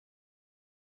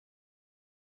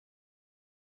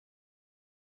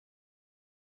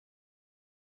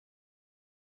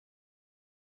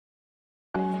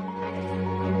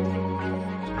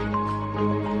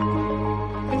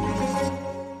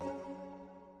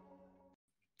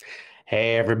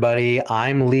Hey everybody,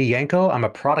 I'm Lee Yanko. I'm a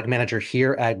product manager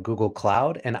here at Google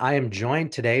Cloud, and I am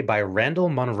joined today by Randall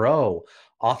Munroe,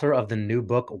 author of the new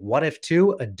book, What If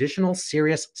 2? Additional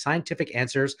Serious Scientific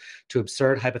Answers to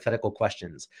Absurd Hypothetical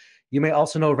Questions. You may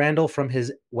also know Randall from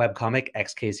his webcomic,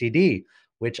 xkcd,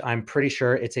 which I'm pretty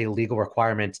sure it's a legal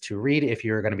requirement to read if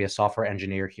you're going to be a software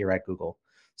engineer here at Google.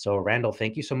 So, Randall,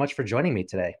 thank you so much for joining me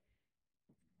today.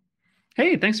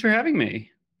 Hey, thanks for having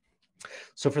me.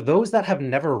 So, for those that have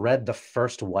never read the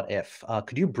first What If,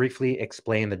 could you briefly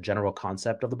explain the general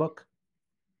concept of the book?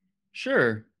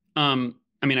 Sure. I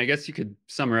guess you could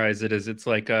summarize it as it's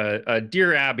like a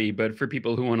Dear Abby, but for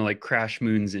people who want to like crash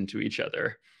moons into each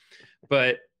other.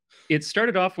 But it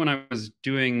started off when I was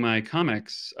doing my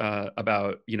comics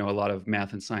about, a lot of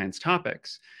math and science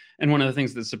topics. And one of the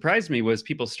things that surprised me was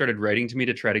people started writing to me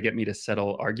to try to get me to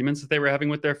settle arguments that they were having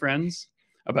with their friends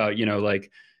about,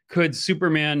 like, could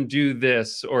Superman do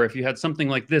this? Or if you had something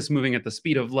like this moving at the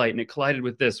speed of light and it collided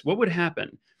with this, what would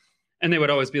happen? And they would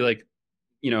always be like,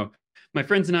 you know, my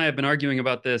friends and I have been arguing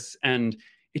about this, and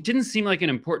it didn't seem like an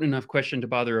important enough question to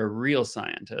bother a real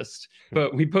scientist.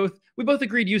 But we both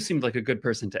agreed you seemed like a good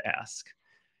person to ask.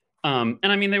 And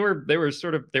I mean, they were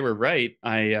right.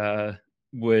 I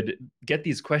would get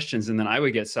these questions, and then I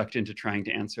would get sucked into trying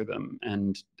to answer them,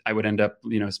 and I would end up,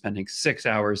 spending 6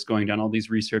 hours going down all these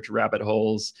research rabbit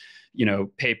holes,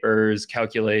 papers,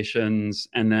 calculations,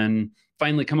 and then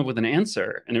finally come up with an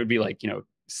answer. And it would be like,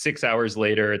 6 hours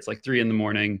later, it's like 3 in the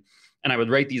morning. And I would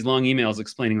write these long emails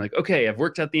explaining, like, okay, I've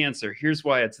worked out the answer. Here's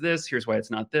why it's this. Here's why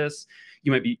it's not this.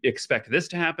 You might expect this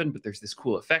to happen, but there's this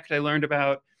cool effect I learned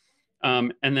about.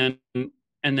 And then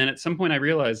at some point I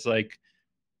realized, like,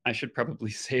 I should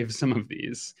probably save some of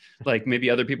these. Like, maybe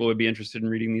other people would be interested in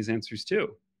reading these answers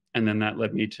too. And then that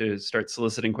led me to start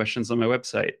soliciting questions on my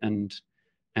website and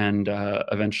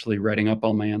eventually writing up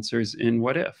all my answers in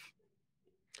What If.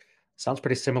 Sounds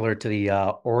pretty similar to the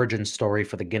origin story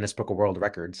for the Guinness Book of World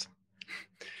Records.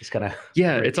 Just kind of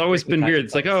Yeah, it's always briefly been patch weird.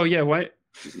 It's like, yourselves. oh yeah, why?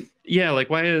 Yeah, like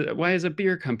why is a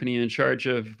beer company in charge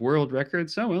of world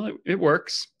records? Oh well, it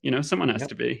works. Someone has Yep.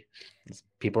 to be.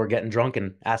 People are getting drunk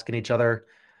and asking each other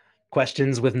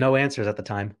questions with no answers at the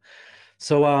time.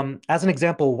 So, as an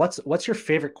example, what's your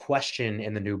favorite question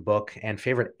in the new book and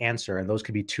favorite answer? And those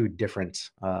could be two different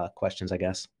questions, I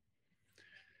guess.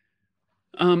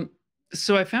 Um,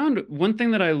 so I found one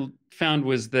thing that I found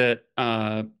was that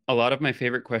a lot of my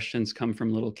favorite questions come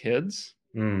from little kids.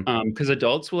 Mm, Because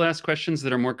adults will ask questions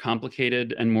that are more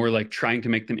complicated and more like trying to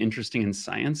make them interesting and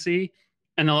sciency,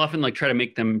 and they'll often like try to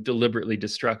make them deliberately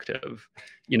destructive.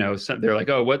 So they're like,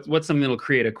 "Oh, what's something that'll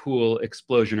create a cool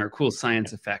explosion or a cool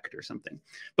science effect or something?"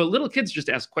 But little kids just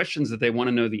ask questions that they want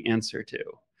to know the answer to,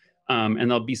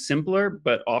 and they'll be simpler,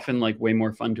 but often like way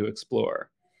more fun to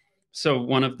explore. So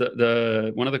one of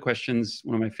the questions,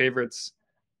 one of my favorites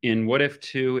in What If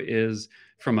 2 is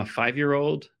from a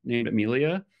 5-year-old named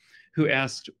Amelia, who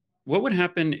asked, what would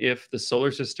happen if the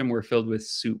solar system were filled with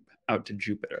soup out to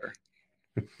Jupiter?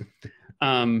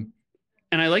 Um,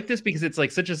 and I like this because it's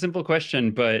like such a simple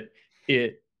question, but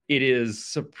it is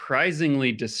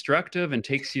surprisingly destructive and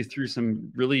takes you through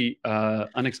some really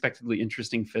unexpectedly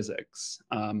interesting physics.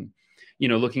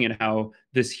 Looking at how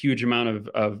this huge amount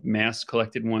of mass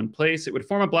collected in one place, it would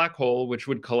form a black hole, which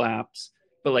would collapse.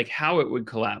 But like how it would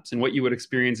collapse and what you would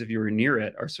experience if you were near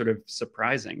it are sort of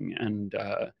surprising, and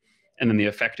then the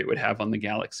effect it would have on the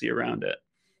galaxy around it.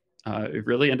 It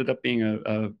really ended up being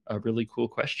a really cool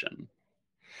question.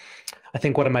 I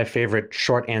think one of my favorite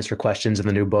short answer questions in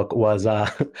the new book was,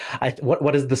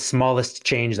 what is the smallest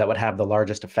change that would have the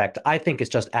largest effect? I think it's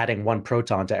just adding one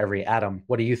proton to every atom.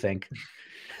 What do you think?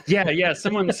 Yeah, yeah.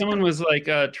 Someone was like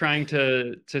trying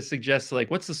to suggest, like,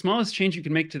 what's the smallest change you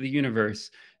can make to the universe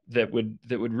that would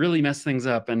really mess things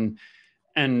up, and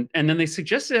then they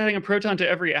suggested adding a proton to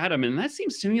every atom, and that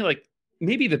seems to me like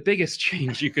maybe the biggest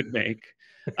change you could make.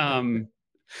 Um,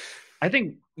 I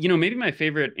think, maybe my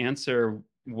favorite answer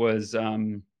was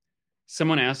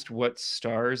someone asked what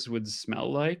stars would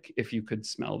smell like if you could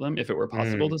smell them, if it were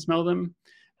possible Mm, to smell them.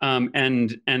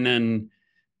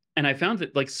 And I found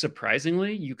that, like,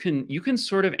 surprisingly, you can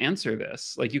sort of answer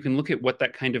this. Like, you can look at what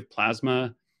that kind of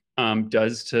plasma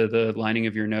does to the lining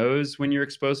of your nose when you're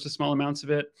exposed to small amounts of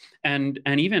it, and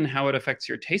even how it affects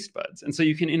your taste buds. And so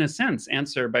you can, in a sense,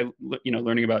 answer by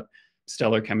learning about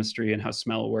stellar chemistry and how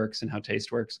smell works and how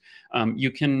taste works.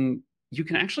 You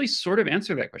can actually sort of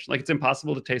answer that question. Like, it's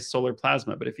impossible to taste solar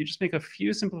plasma, but if you just make a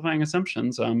few simplifying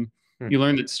assumptions, mm, you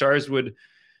learn that stars would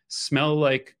smell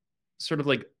like sort of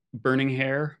like burning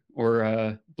hair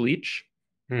or bleach,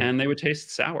 mm, and they would taste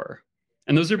sour.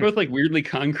 And those are mm. both like weirdly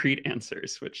concrete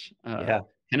answers, which Yeah.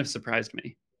 kind of surprised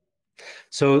me.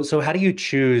 So how do you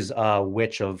choose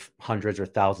which of hundreds or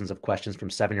thousands of questions from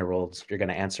 7-year-olds you're going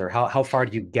to answer? How far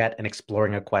do you get in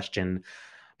exploring a question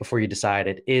before you decide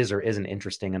it is or isn't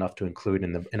interesting enough to include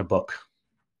in a book?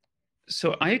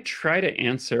 So I try to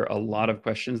answer a lot of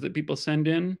questions that people send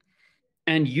in,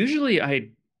 and usually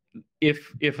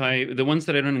if I the ones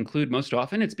that I don't include most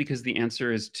often, it's because the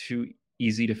answer is too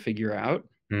easy to figure out.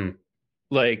 Hmm.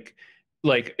 Like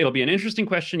like it'll be an interesting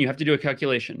question, you have to do a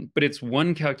calculation, but it's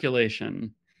one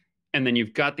calculation and then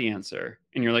you've got the answer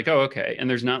and you're like, "Oh, okay." And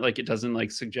there's not like it doesn't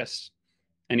like suggest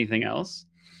anything else.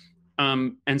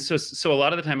 And so a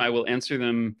lot of the time I will answer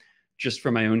them just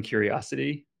for my own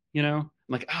curiosity, you know? I'm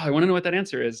like, "Oh, I want to know what that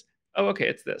answer is." "Oh, okay,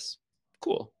 it's this."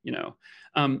 Cool, you know.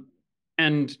 Um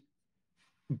and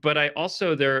but I'll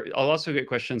also get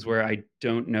questions where I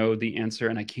don't know the answer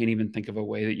and I can't even think of a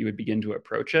way that you would begin to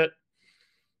approach it.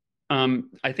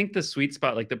 I think the sweet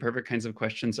spot, like the perfect kinds of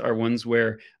questions, are ones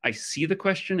where I see the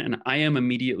question and I am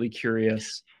immediately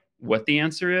curious what the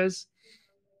answer is,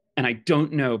 and I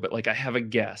don't know, but like I have a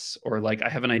guess or like I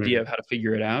have an idea Hmm. of how to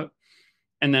figure it out.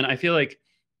 And then I feel like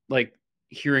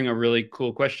hearing a really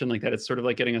cool question like that, it's sort of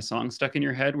like getting a song stuck in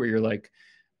your head where you're like,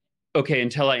 okay,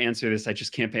 until I answer this, I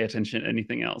just can't pay attention to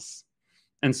anything else.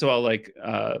 And so I'll like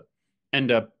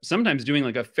end up sometimes doing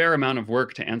like a fair amount of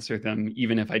work to answer them,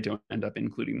 even if I don't end up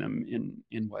including them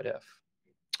in what if.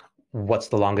 What's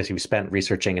the longest you've spent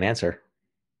researching an answer?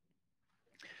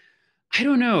 I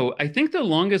don't know. I think the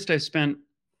longest I spent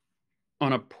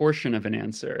on a portion of an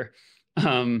answer.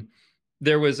 Um,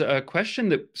 there was a question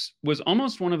that was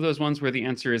almost one of those ones where the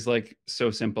answer is like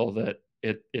so simple that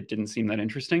it didn't seem that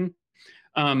interesting.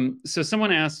 So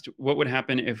someone asked what would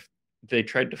happen if they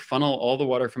tried to funnel all the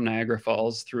water from Niagara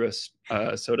Falls through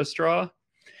a soda straw.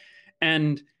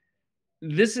 And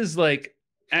this is like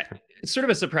it's sort of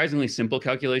a surprisingly simple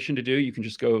calculation to do. You can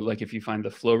just go like if you find the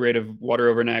flow rate of water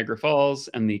over Niagara Falls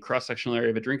and the cross-sectional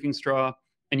area of a drinking straw,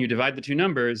 and you divide the two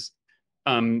numbers,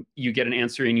 you get an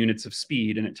answer in units of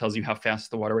speed, and it tells you how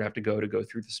fast the water would have to go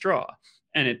through the straw.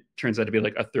 And it turns out to be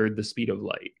like a third the speed of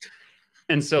light.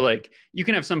 And so like you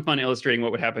can have some fun illustrating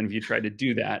what would happen if you tried to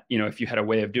do that, you know, if you had a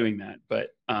way of doing that.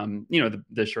 But you know,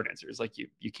 the short answer is like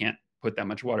you can't put that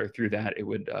much water through that.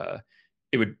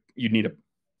 You'd need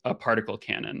a particle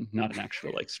cannon, not an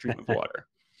actual like stream of water.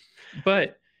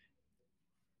 But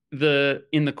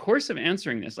in the course of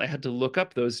answering this, I had to look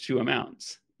up those two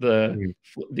amounts. The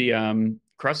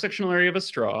cross-sectional area of a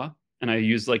straw, and I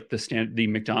used like the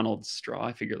McDonald's straw.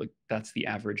 I figured like that's the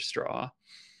average straw.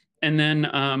 And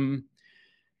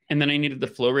then I needed the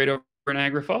flow rate over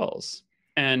Niagara Falls.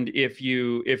 And if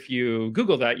you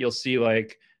Google that, you'll see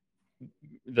like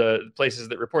the places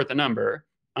that report the number.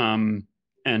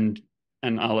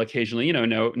 And I'll occasionally, you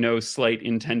know, no slight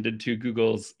intended to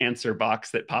Google's answer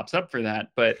box that pops up for that.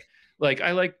 But like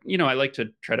I like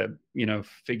to try to, you know,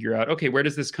 figure out, okay, where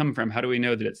does this come from? How do we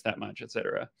know that it's that much, et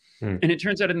cetera? Hmm. And it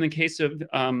turns out in the case of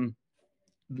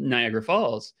Niagara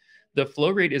Falls, the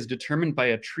flow rate is determined by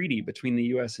a treaty between the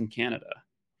US and Canada.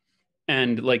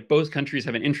 And like both countries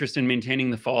have an interest in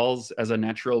maintaining the falls as a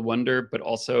natural wonder, but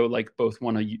also like both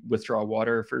want to withdraw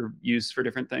water for use for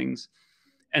different things.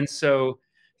 And so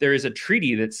there is a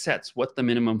treaty that sets what the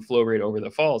minimum flow rate over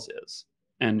the falls is.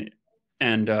 And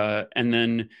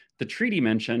then the treaty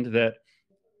mentioned that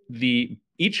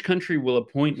each country will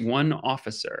appoint one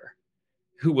officer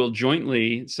who will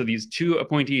jointly, so these two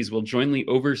appointees will jointly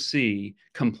oversee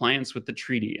compliance with the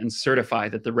treaty and certify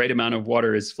that the right amount of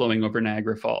water is flowing over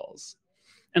Niagara Falls.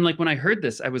 And like when I heard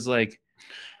this, I was like,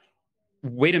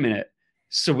 wait a minute.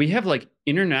 So we have like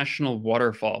international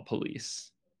waterfall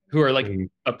police who are like Hmm.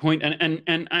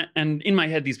 and in my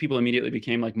head, these people immediately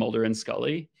became like Mulder and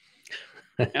Scully.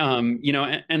 You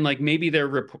know, and like maybe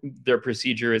their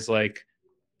procedure is like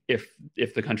if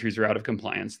the countries are out of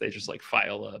compliance, they just like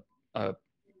file a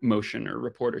motion or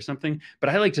report or something. But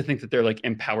I like to think that they're like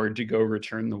empowered to go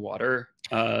return the water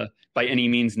by any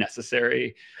means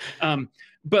necessary.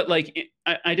 But like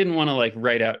I didn't want to like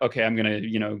write out, okay, I'm gonna,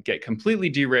 you know, get completely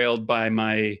derailed by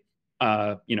my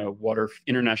you know,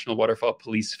 international waterfall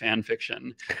police fan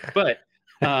fiction. But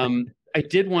I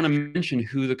did want to mention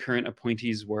who the current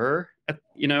appointees were,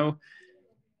 you know,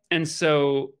 and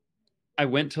so I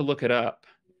went to look it up,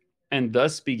 and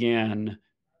thus began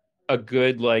a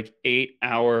good like 8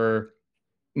 hour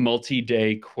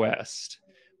multi-day quest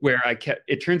where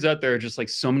it turns out there are just like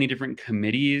so many different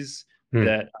committees Hmm.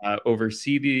 that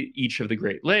oversee each of the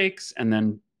Great Lakes, and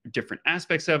then different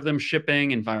aspects of them,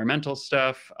 shipping, environmental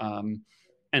stuff. And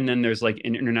then there's like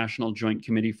an international joint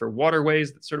committee for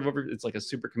waterways that sort of it's like a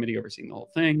super committee overseeing the whole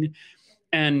thing.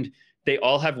 And they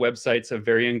all have websites of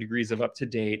varying degrees of up to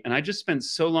date. And I just spent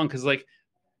so long because like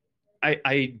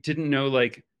I didn't know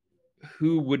like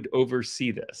who would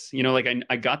oversee this. You know, like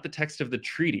I got the text of the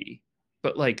treaty,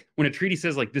 but like when a treaty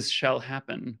says like this shall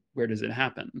happen, where does it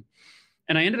happen?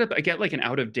 And I get like an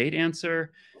out of date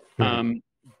answer. Hmm.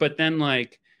 But then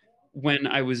like when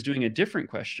I was doing a different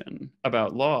question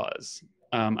about laws,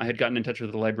 I had gotten in touch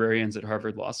with the librarians at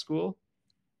Harvard Law School.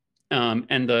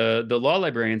 And the law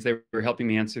librarians, they were helping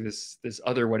me answer this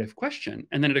other what if question.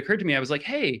 And then it occurred to me, I was like,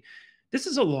 hey, this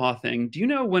is a law thing. Do you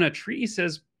know when a treaty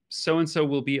says so and so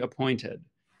will be appointed?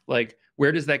 Like,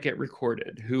 where does that get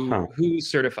recorded? Huh. Who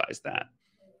certifies that?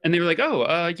 And they were like,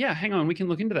 oh, yeah, hang on, we can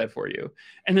look into that for you.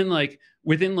 And then like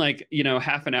within like, you know,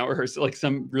 half an hour or so, like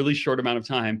some really short amount of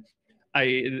time,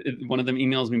 one of them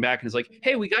emails me back and is like,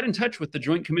 hey, we got in touch with the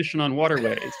Joint Commission on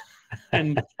Waterways.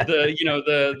 And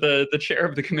the chair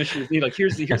of the commission is like,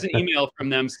 here's an email from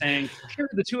them saying, here are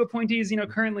the two appointees, you know,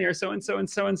 currently are so and so and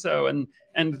so and so,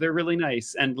 and they're really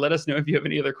nice, and let us know if you have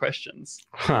any other questions.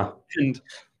 Huh. And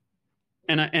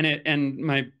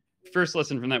my first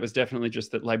lesson from that was definitely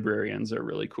just that librarians are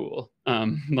really cool.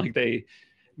 Like they,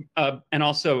 and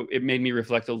also it made me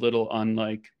reflect a little on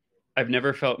like, I've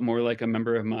never felt more like a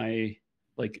member of my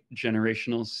like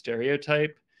generational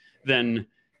stereotype than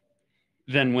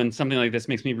when something like this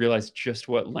makes me realize just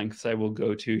what lengths I will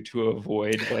go to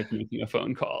avoid like making a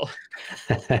phone call.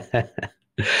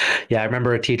 Yeah, I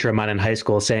remember a teacher of mine in high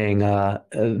school saying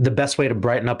the best way to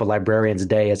brighten up a librarian's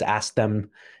day is ask them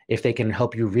if they can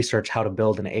help you research how to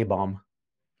build an A-bomb.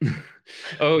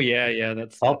 Oh yeah,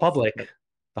 that's all public.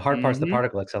 The hard part's the Mhm.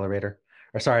 particle accelerator,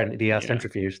 or sorry, the Yeah.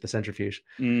 centrifuge. The centrifuge.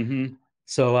 Mm-hmm.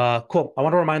 So cool. I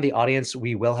want to remind the audience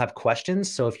we will have questions.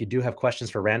 So if you do have questions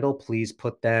for Randall, please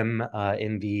put them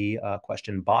in the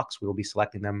question box. We will be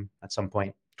selecting them at some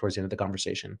point towards the end of the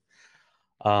conversation.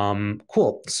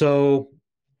 Cool. So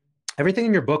everything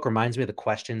in your book reminds me of the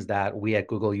questions that we at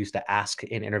Google used to ask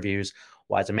in interviews.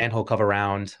 Why is a manhole cover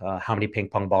round? How many ping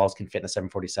pong balls can fit in a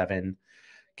 747?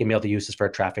 Give me all the uses for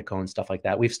a traffic cone, stuff like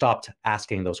that. We've stopped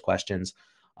asking those questions.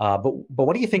 But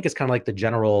what do you think is kind of like the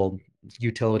general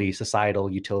utility, societal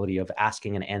utility of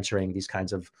asking and answering these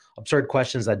kinds of absurd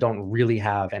questions that don't really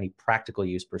have any practical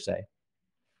use per se?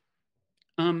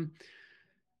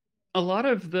 A lot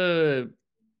of the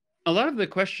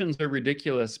questions are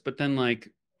ridiculous, but then like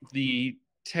the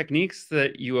techniques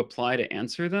that you apply to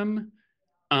answer them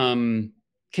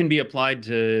can be applied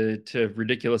to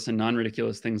ridiculous and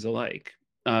non-ridiculous things alike.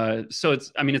 So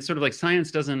it's sort of like science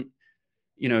doesn't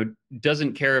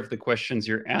care if the questions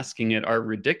you're asking it are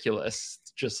ridiculous,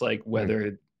 just like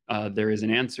whether there is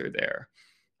an answer there.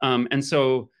 And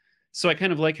so I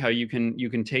kind of like how you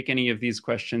can take any of these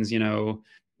questions, you know,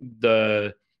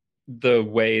 the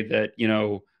way that, you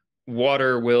know,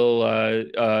 water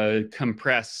will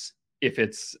compress if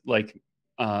it's like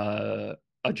a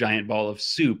giant ball of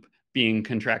soup being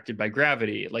contracted by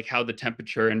gravity, like how the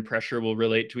temperature and pressure will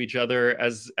relate to each other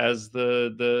as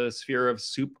the sphere of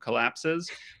soup collapses,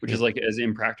 which is like as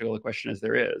impractical a question as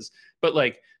there is. But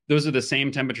like those are the same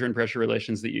temperature and pressure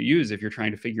relations that you use if you're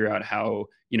trying to figure out how,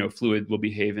 you know, fluid will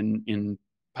behave in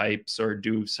pipes or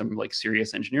do some like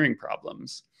serious engineering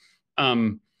problems.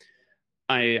 I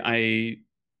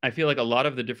feel like a lot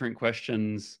of the different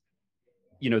questions,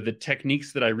 you know, the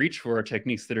techniques that I reach for are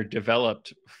techniques that are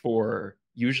developed for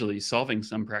usually solving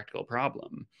some practical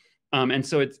problem. And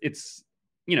so it's,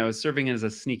 you know, serving as a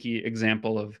sneaky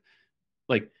example of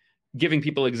like giving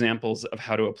people examples of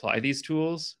how to apply these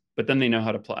tools, but then they know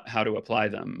how to apply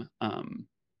them,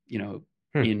 you know,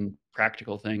 in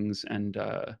practical things. And,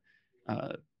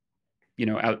 you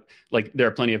know, like there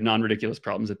are plenty of non-ridiculous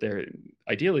problems that they're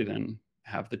ideally then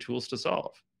have the tools to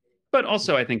solve. But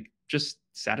also I think just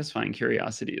satisfying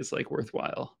curiosity is like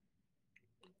worthwhile.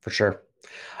 For sure.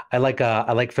 I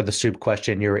like for the soup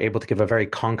question, you were able to give a very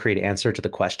concrete answer to the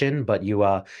question, but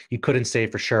you couldn't say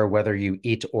for sure whether you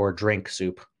eat or drink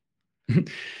soup.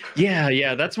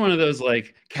 Yeah, that's one of those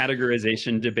like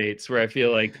categorization debates where I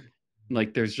feel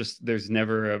like there's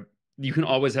never a, you can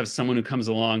always have someone who comes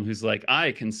along who's like,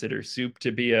 I consider soup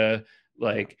to be a,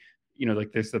 like, you know,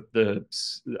 like there's the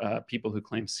people who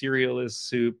claim cereal is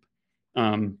soup,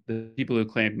 the people who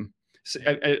claim,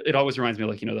 it always reminds me of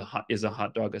like, you know, is a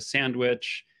hot dog a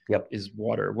sandwich? Yep. Is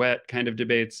water wet kind of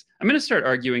debates. I'm going to start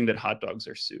arguing that hot dogs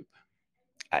are soup.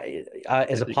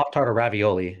 Is a Pop-Tart or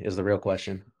ravioli is the real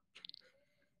question.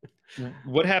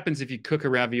 What happens if you cook a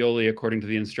ravioli according to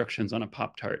the instructions on a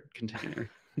Pop-Tart container?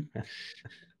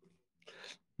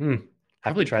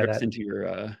 Probably try drips that into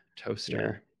your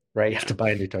toaster. Yeah. Right, you have to buy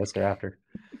a new toaster after.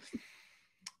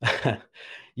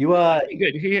 You Okay,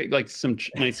 good. You get like some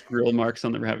nice grill marks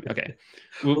on the rabbit. Okay,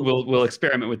 we'll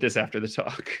experiment with this after the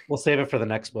talk. we'll save it for the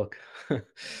next book.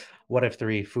 What if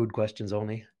three food questions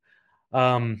only?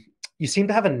 Um, you seem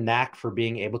to have a knack for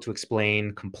being able to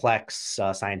explain complex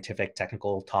scientific,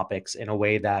 technical topics in a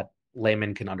way that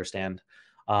laymen can understand.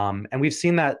 And we've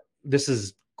seen that this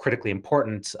is critically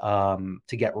important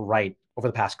to get right over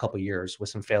the past couple of years with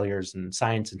some failures in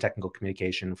science and technical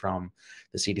communication from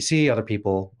the CDC, other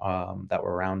people that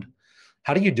were around.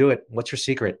 How do you do it? What's your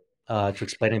secret to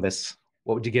explaining this?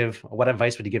 What would you give? What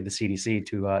advice would you give the CDC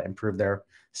to improve their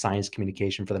science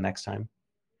communication for the next time?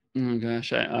 Oh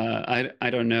gosh, I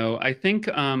don't know. I think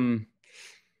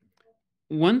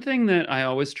one thing that I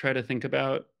always try to think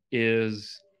about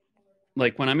is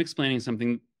like when I'm explaining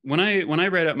something, when I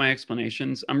write out my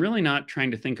explanations, I'm really not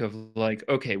trying to think of like,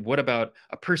 okay, what about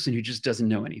a person who just doesn't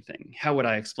know anything? How would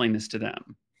I explain this to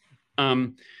them?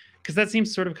 Because that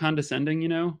seems sort of condescending,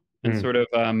 and Mm, sort of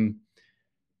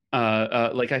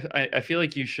like I feel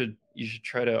like you should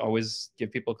try to always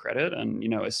give people credit and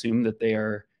assume that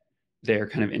they're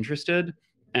kind of interested,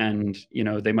 and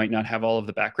they might not have all of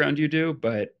the background you do,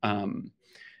 but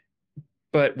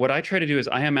what I try to do is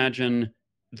I imagine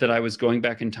that I was going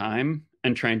back in time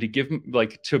and trying to give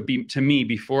like to me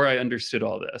before I understood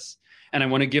all this. And I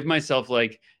want to give myself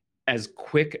like as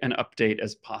quick an update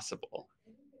as possible.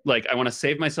 Like I want to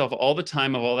save myself all the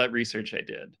time of all that research I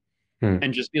did mm,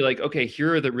 and just be like, okay,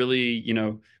 here are the really,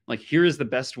 like here is the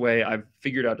best way I've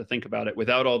figured out to think about it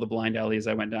without all the blind alleys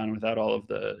I went down, without all of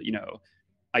the,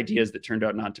 ideas that turned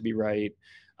out not to be right.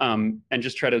 And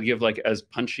just try to give like as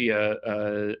punchy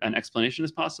an explanation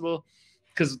as possible.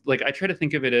 Because like I try to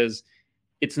think of it as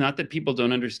it's not that people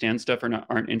don't understand stuff or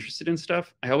aren't interested in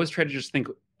stuff. I always try to just think,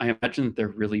 I imagine that they're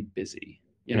really busy,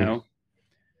 you mm, know?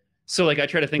 So like I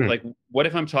try to think mm, like, what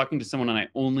if I'm talking to someone and I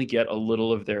only get a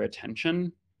little of their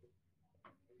attention?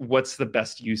 What's the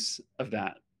best use of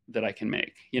that I can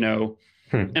make, mm.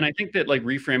 And I think that like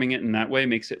reframing it in that way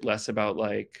makes it less about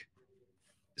like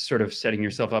sort of setting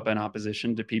yourself up in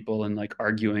opposition to people and like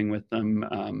arguing with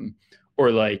them,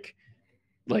 or like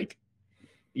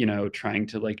trying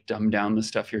to like dumb down the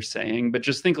stuff you're saying, but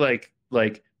just think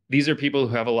like these are people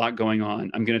who have a lot going on.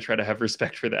 I'm going to try to have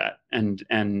respect for that and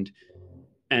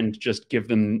just give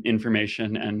them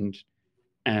information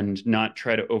and not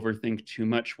try to overthink too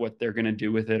much what they're going to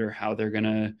do with it or how they're going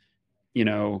to you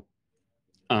know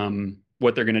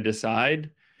what they're going to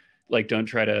decide. Like don't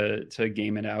try to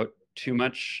game it out too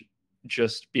much.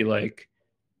 Just be like,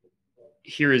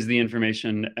 here is the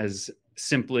information as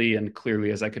simply and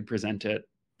clearly as I could present it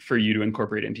for you to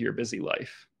incorporate into your busy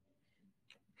life.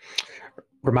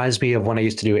 Reminds me of when I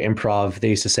used to do improv. They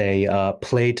used to say,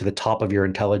 play to the top of your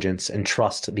intelligence and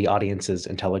trust the audience's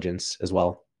intelligence as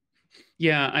well.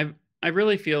 Yeah, I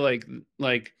really feel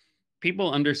like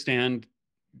people understand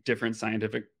different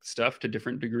scientific stuff to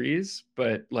different degrees,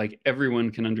 but like everyone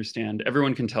can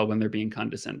tell when they're being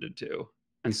condescended to.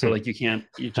 And so like you can't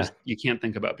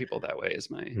think about people that way is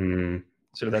my Mm,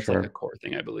 sort of for that's like a sure. core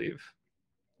thing I believe.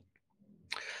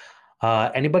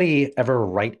 Anybody ever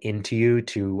write into you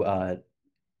to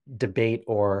debate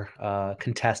or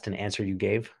contest an answer you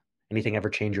gave? Anything ever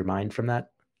change your mind from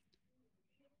that?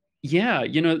 Yeah,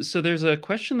 so there's a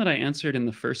question that I answered in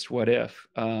the first What If,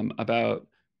 about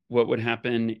what would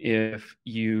happen if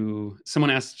someone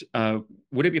asked,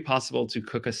 would it be possible to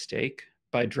cook a steak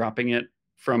by dropping it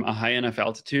from a high enough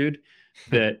altitude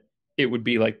that it would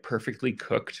be like perfectly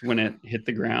cooked when it hit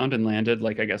the ground and landed,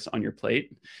 like, I guess, on your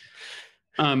plate?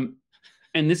 Um,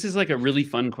 and this is like a really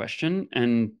fun question.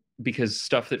 And because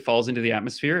stuff that falls into the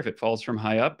atmosphere, if it falls from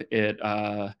high up, it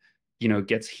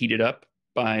gets heated up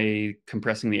by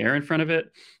compressing the air in front of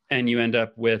it, and you end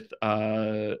up with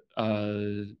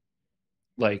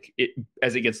like it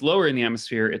as it gets lower in the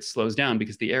atmosphere, it slows down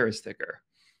because the air is thicker.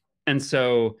 And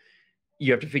so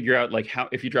you have to figure out like how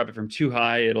if you drop it from too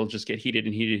high, it'll just get heated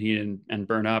and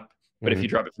burn up. But if you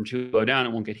Hmm. drop it from too low down,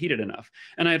 it won't get heated enough.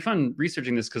 And I had fun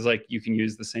researching this because like you can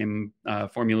use the same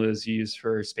formulas used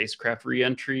for spacecraft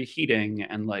reentry heating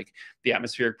and like the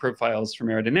atmospheric profiles from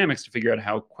aerodynamics to figure out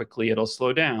how quickly it'll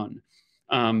slow down.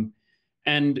 Um,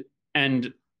 and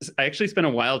and I actually spent a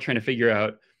while trying to figure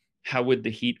out how would the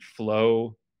heat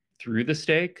flow through the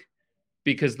steak,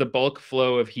 because the bulk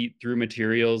flow of heat through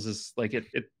materials is like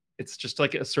it's just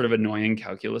like a sort of annoying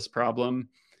calculus problem.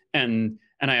 And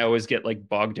I always get like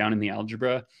bogged down in the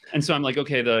algebra. And so I'm like,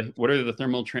 okay, what are the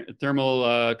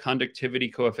thermal conductivity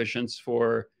coefficients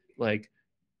for like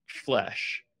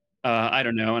flesh? I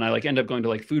don't know. And I like end up going to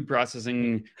like food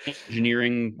processing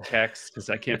engineering texts because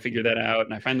I can't figure that out.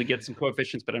 And I finally get some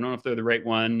coefficients, but I don't know if they're the right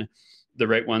one. the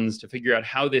right ones to figure out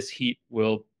how this heat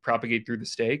will propagate through the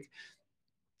steak.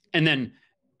 And then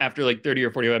after like 30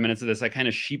 or 45 minutes of this, I kind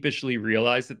of sheepishly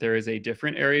realized that there is a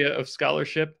different area of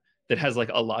scholarship that has like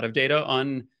a lot of data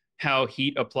on how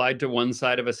heat applied to one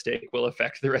side of a steak will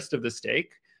affect the rest of the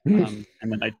steak. And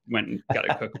then I went and got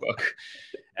a cookbook.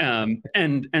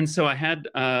 And so I had,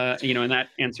 and that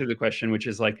answered the question, which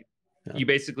is like, you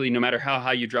basically, no matter how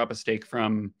high you drop a steak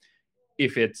from,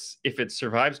 if it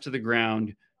survives to the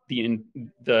ground,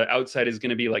 the outside is going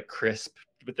to be like crisp,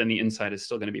 but then the inside is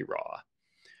still going to be raw.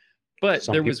 But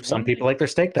some people like their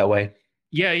steak that way.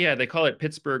 Yeah, they call it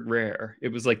Pittsburgh rare. It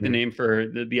was like the name for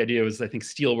the idea was, I think,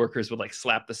 steel workers would like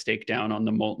slap the steak down on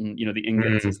the molten, the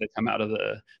ingots as they come out of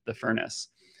the furnace.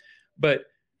 But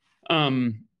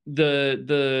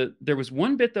there was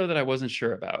one bit though that I wasn't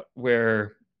sure about,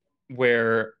 where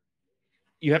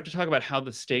you have to talk about how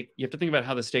the steak, you have to think about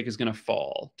how the steak is going to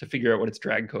fall to figure out what its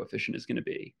drag coefficient is going to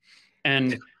be.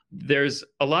 And there's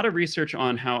a lot of research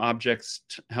on how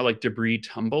like debris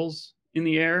tumbles in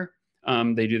the air.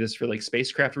 They do this for like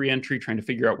spacecraft reentry, trying to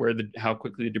figure out how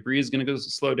quickly the debris is going to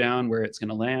slow down, where it's going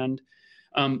to land.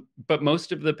 But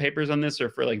most of the papers on this are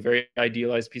for like very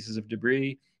idealized pieces of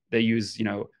debris. They use,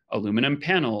 aluminum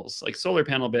panels, like solar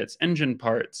panel bits, engine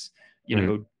parts,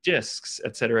 discs,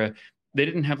 etc. They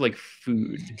didn't have like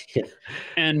food. Yeah.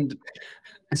 And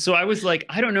so I was like,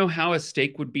 I don't know how a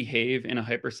steak would behave in a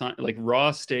hypersonic, like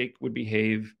raw steak would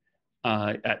behave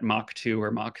at Mach 2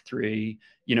 or Mach 3.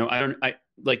 I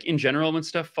like in general, when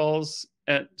stuff falls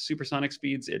at supersonic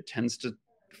speeds, it tends to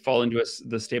fall into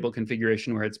the stable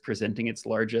configuration where it's presenting its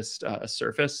largest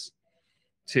surface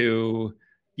to,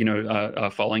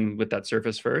 falling with that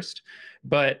surface first.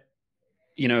 But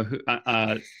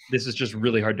this is just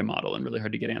really hard to model and really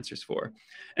hard to get answers for.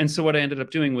 And so what I ended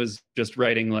up doing was just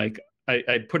writing, like,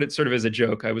 I put it sort of as a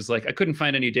joke. I was like, I couldn't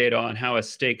find any data on how a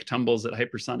steak tumbles at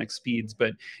hypersonic speeds,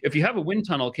 but if you have a wind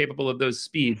tunnel capable of those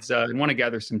speeds and want to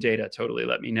gather some data, totally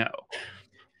let me know.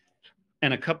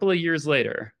 And a couple of years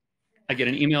later, I get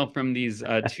an email from these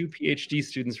two PhD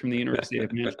students from the University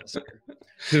of Manchester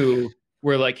who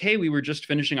were like, hey, we were just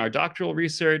finishing our doctoral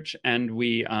research, and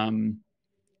we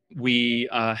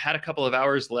had a couple of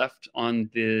hours left on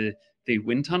the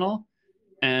wind tunnel,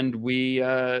 and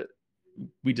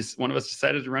one of us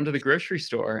decided to run to the grocery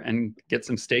store and get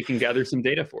some steak and gather some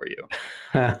data for you.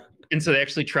 And so they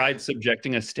actually tried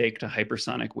subjecting a steak to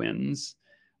hypersonic winds.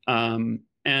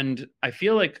 And I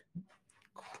feel like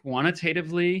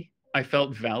quantitatively, I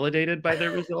felt validated by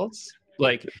their results.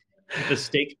 Like the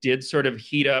steak did sort of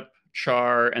heat up,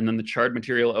 char, and then the charred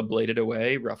material ablated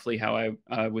away, roughly how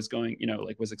I was going,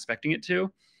 was expecting it to.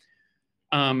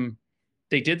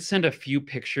 They did send a few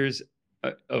pictures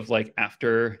of like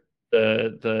after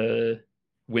the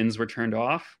winds were turned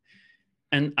off,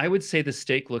 and I would say the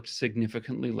steak looked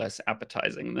significantly less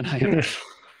appetizing than I am.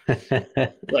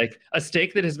 Like a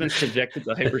steak that has been subjected to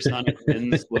hypersonic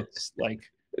winds looks like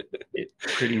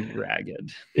pretty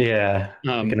ragged. Yeah,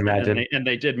 I can imagine. And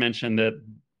they did mention that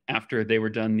after they were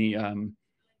done, the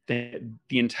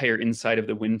entire inside of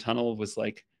the wind tunnel was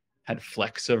like had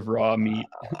flecks of raw meat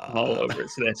all over it,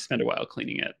 so they had to spend a while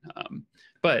cleaning it.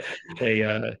 But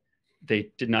they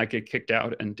did not get kicked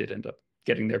out and did end up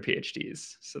getting their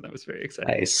PhDs, so that was very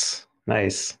exciting.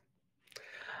 Nice.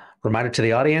 Reminder to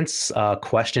the audience: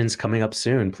 questions coming up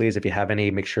soon. Please, if you have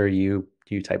any, make sure you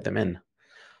type them in.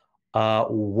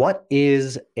 What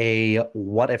is a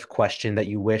what-if question that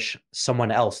you wish someone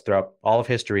else throughout all of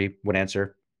history would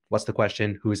answer? What's the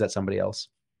question? Who is that somebody else?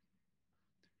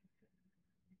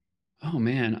 Oh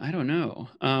man, I don't know.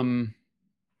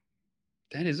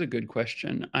 That is a good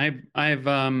question.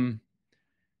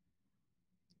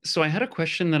 So I had a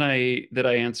question that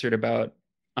I answered about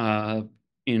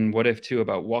in What If 2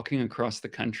 about walking across the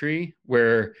country,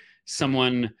 where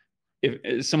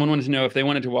if someone wanted to know if they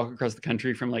wanted to walk across the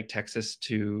country from like Texas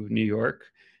to New York,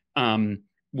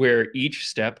 where each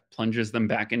step plunges them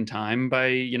back in time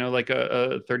by, like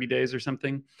a 30 days or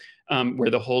something, where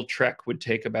the whole trek would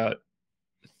take about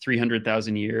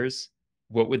 300,000 years,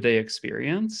 what would they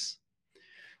experience?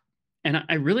 And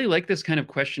I really like this kind of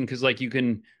question because like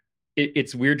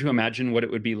it's weird to imagine what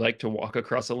it would be like to walk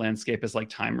across a landscape as like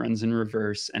time runs in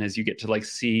reverse, and as you get to like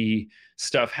see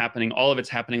stuff happening, all of it's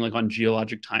happening like on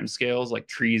geologic time scales, like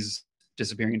trees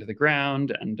disappearing into the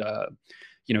ground, and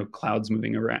clouds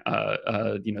moving around,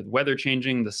 the weather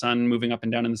changing, the sun moving up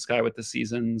and down in the sky with the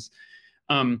seasons.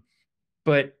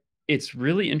 But it's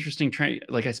really interesting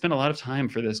I spent a lot of time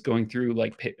for this going through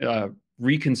like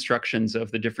reconstructions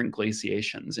of the different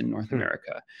glaciations in North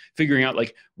America, figuring out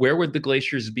like where would the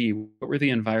glaciers be, what were the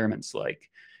environments like,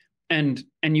 and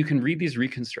you can read these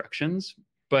reconstructions,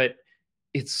 but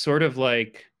it's sort of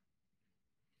like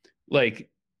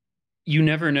you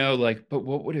never know, like, but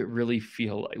what would it really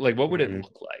feel like? Like, what would it Mm,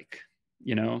 look like?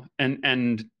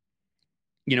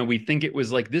 And we think it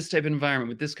was like this type of environment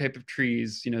with this type of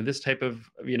trees, this type of,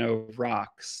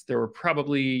 rocks. There were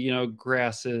probably,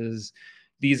 grasses,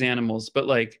 these animals, but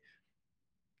like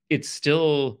it's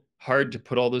still hard to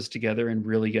put all those together and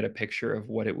really get a picture of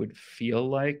what it would feel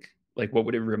like what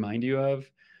would it remind you of?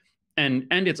 And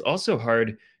it's also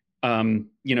hard.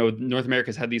 North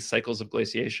America's had these cycles of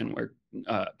glaciation where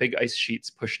big ice sheets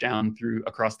push down through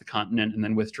across the continent and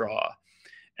then withdraw.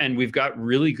 And we've got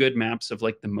really good maps of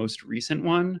like the most recent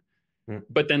one, mm,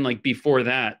 but then like before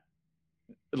that,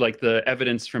 like the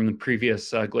evidence from the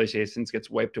previous glaciations gets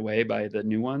wiped away by the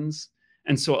new ones.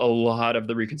 And so a lot of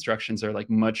the reconstructions are like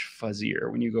much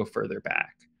fuzzier when you go further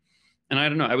back. And I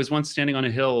don't know, I was once standing on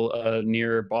a hill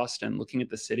near Boston looking at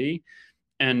the city,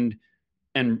 and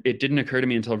it didn't occur to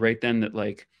me until right then that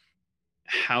like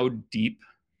how deep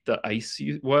the ice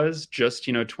was just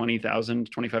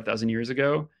 20,000 25,000 years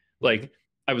ago. mhm. Like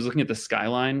I was looking at the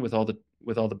skyline with all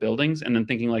the buildings and then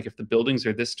thinking like if the buildings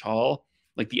are this tall,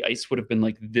 like the ice would have been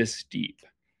like this deep.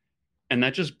 And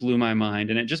that just blew my mind,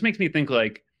 and it just makes me think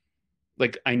like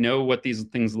I know what these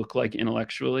things look like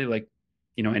intellectually, like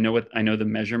I know the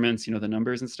measurements, the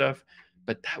numbers and stuff,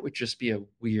 but that would just be a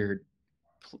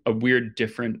weird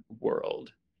different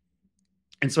world.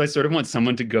 And so I sort of want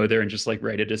someone to go there and just like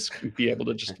be able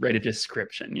to just write a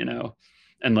description, and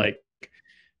Yeah. like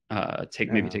Yeah.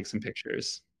 take some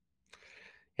pictures.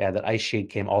 Yeah, that ice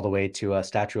sheet came all the way to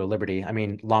Statue of Liberty. I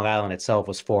mean, Long Island itself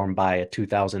was formed by a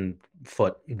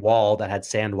 2,000-foot wall that had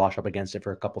sand wash up against it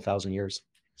for a couple thousand years.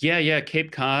 Yeah, yeah,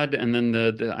 Cape Cod and then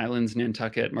the islands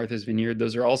Nantucket, Martha's Vineyard,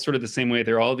 those are all sort of the same way.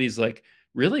 They're all these like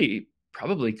really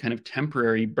probably kind of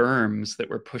temporary berms that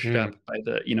were pushed Mm. up by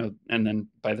and then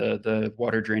by the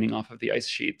water draining off of the ice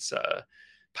sheets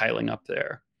piling up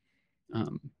there.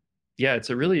 Um, yeah,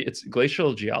 it's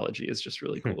glacial geology is just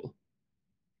really Hmm. cool.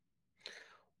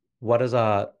 What is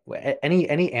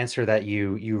any answer that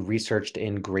you researched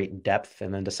in great depth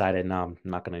and then decided, no, I'm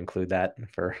not going to include that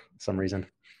for some reason?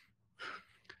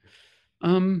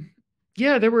 Um,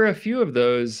 yeah, there were a few of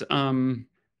those.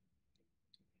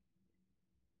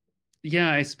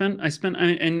 Yeah,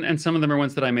 and some of them are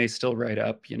ones that I may still write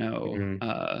up,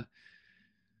 Mm.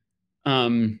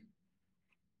 Um,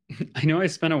 I know I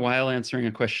spent a while answering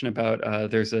a question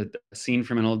about there's a scene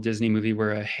from an old Disney movie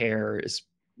where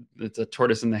it's a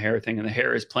tortoise and the hare thing, and the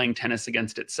hare is playing tennis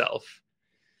against itself.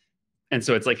 And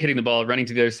so it's like hitting the ball, running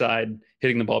to the other side,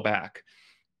 hitting the ball back.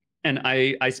 And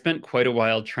I spent quite a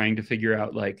while trying to figure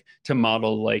out like to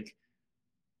model like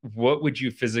what would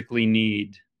you physically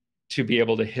need to be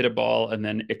able to hit a ball and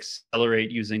then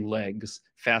accelerate using legs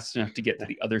fast enough to get to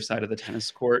the other side of the tennis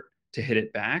court to hit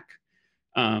it back.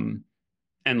 And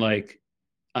like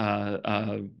uh,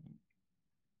 uh,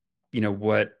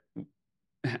 what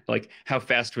like how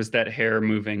fast was that hair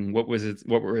moving? What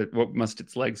must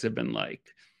its legs have been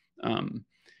like? Um,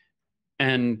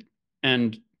 and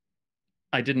and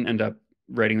I didn't end up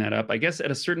writing that up. I guess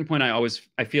at a certain point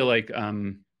I feel like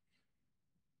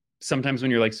sometimes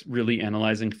when you're like really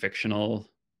analyzing fictional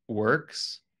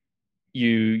works,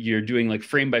 you're doing like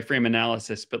frame by frame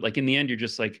analysis, but like in the end you're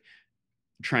just like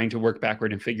trying to work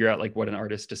backward and figure out like what an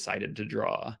artist decided to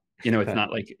draw.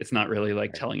 It's not really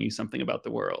like telling you something about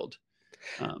the world.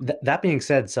 That being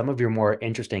said, some of your more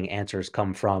interesting answers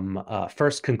come from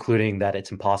first concluding that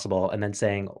it's impossible and then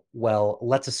saying, well,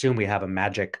 let's assume we have a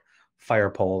magic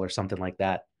fire pole or something like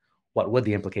that. What would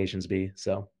the implications be?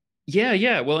 So, Yeah,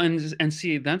 yeah. Well, and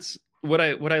see, that's what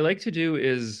I like to do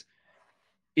is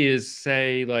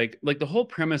say like the whole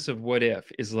premise of what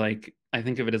if is like I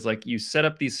think of it as like you set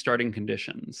up these starting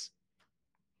conditions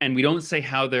and we don't say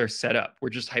how they're set up. We're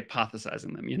just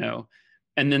hypothesizing them,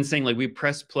 and then saying like we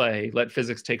press play, let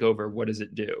physics take over. What does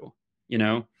it do? You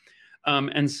know?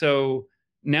 And so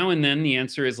now and then the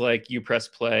answer is like you press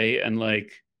play and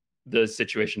like the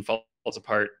situation falls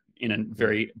apart in a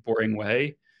very boring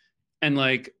way. And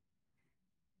like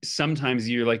sometimes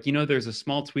you're like, there's a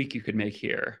small tweak you could make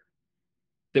here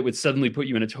that would suddenly put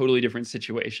you in a totally different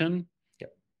situation. yeah.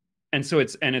 And so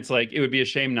it's like it would be a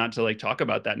shame not to like talk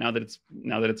about that now that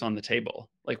it's on the table.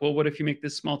 Like, well, what if you make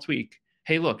this small tweak?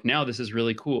 Hey, look, now this is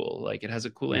really cool. Like it has a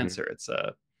cool Mhm. answer. It's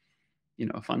a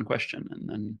fun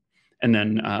question.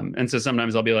 And so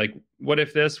sometimes I'll be like, what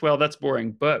if this? Well, that's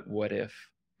boring, but what if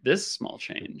this small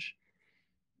change?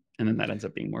 And then that ends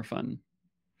up being more fun.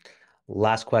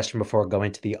 Last question before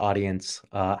going to the audience.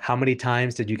 How many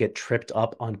times did you get tripped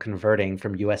up on converting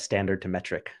from US standard to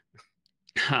metric?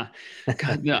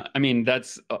 God, no, I mean,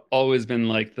 that's always been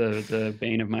like the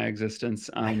bane of my existence.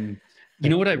 You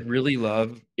know what I really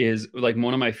love is like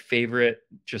one of my favorite,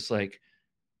 just like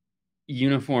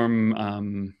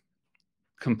uniform,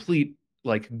 complete,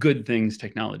 like good things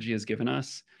technology has given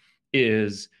us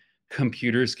is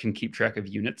computers can keep track of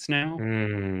units now.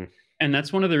 Mm, And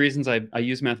that's one of the reasons I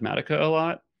use Mathematica a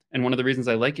lot. And one of the reasons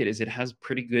I like it is it has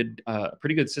pretty good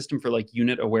system for like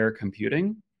unit aware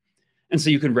computing. And so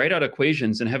you can write out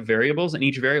equations and have variables, and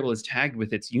each variable is tagged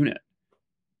with its unit.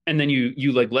 And then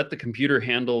you like let the computer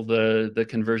handle the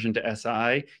conversion to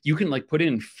SI. You can like put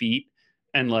in feet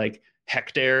and like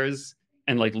hectares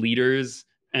and like liters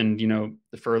and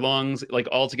the furlongs like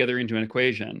all together into an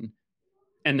equation,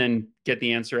 and then get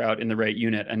the answer out in the right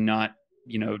unit and not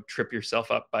trip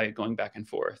yourself up by going back and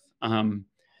forth.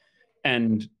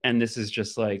 And this is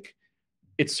just like,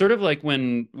 it's sort of like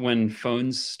when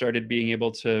phones started being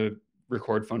able to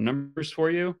record phone numbers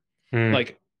for you. mm,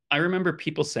 Like I remember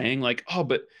people saying like, "Oh,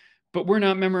 but we're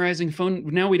not memorizing phone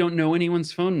now. We don't know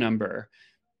anyone's phone number."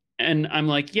 And I'm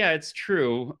like, "Yeah, it's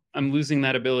true. I'm losing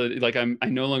that ability. Like I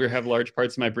no longer have large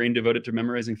parts of my brain devoted to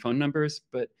memorizing phone numbers,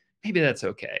 but maybe that's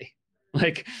okay."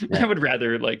 Like I yeah. would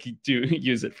rather like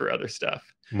use it for other stuff.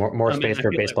 More And space I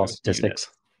for feel that way baseball with units. statistics.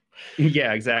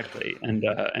 Yeah, exactly. And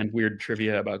weird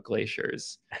trivia about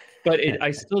glaciers. But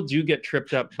I still do get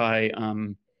tripped up by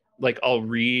like I'll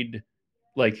read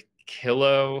like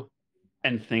kilo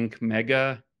and think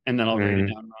mega, and then I'll write it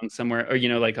Mm, down wrong somewhere. Or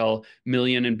like I'll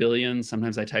million and billion.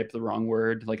 Sometimes I type the wrong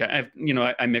word. Like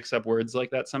I mix up words like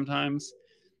that sometimes.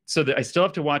 So that I still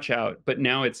have to watch out, but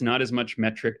now it's not as much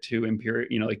metric to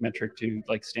imperial, like metric to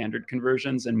like standard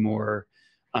conversions, and more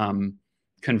um,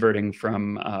 converting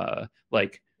from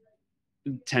like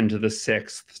 10 to the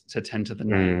sixth to 10 to the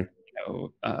ninth,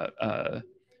 mm.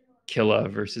 kilo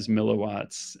versus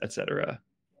milliwatts, etc.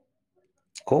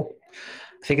 Cool.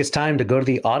 I think it's time to go to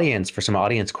the audience for some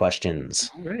audience questions.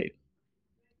 All right.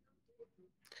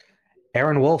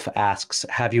 Aaron Wolf asks,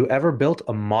 have you ever built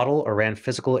a model or ran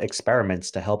physical experiments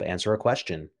to help answer a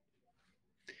question?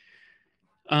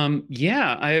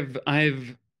 Yeah, I've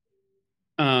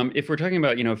if we're talking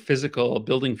about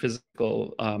building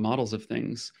physical models of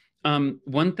things,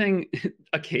 one thing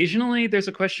occasionally there's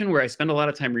a question where I spend a lot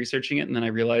of time researching it and then I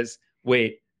realize,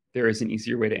 wait, there is an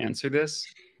easier way to answer this.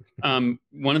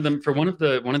 One of them, for one of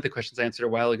the questions I answered a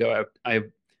while ago, I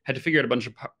had to figure out a bunch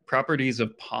of properties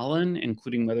of pollen,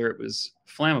 including whether it was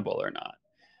flammable or not.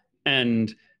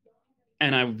 And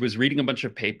I was reading a bunch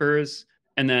of papers,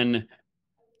 and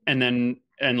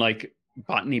like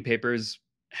botany papers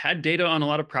had data on a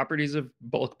lot of properties of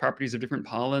bulk properties of different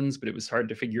pollens, but it was hard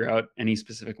to figure out any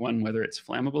specific one, whether it's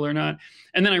flammable or not.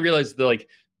 And then I realized that like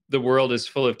the world is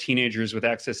full of teenagers with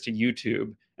access to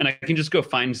YouTube, and I can just go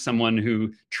find someone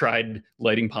who tried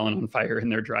lighting pollen on fire in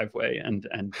their driveway, and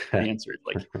the answer is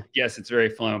like, yes, it's very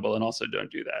flammable, and also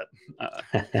don't do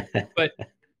that. But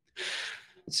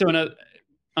so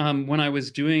when I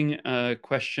was doing a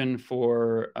question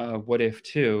for What If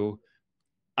 2,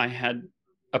 I had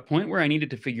a point where I needed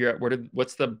to figure out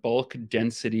what's the bulk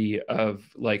density of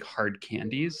like hard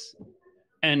candies.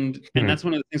 And Hmm. that's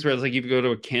one of the things where it's like, if you go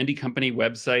to a candy company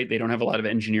website, they don't have a lot of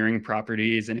engineering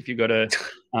properties. And if you go to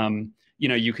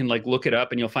you can like look it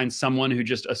up and you'll find someone who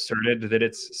just asserted that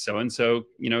it's so and so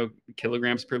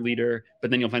kilograms per liter, but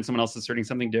then you'll find someone else asserting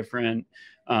something different.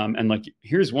 And like,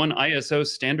 here's one ISO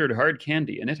standard hard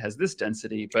candy and it has this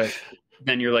density, but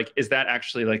then you're like, is that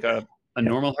actually like a Yep.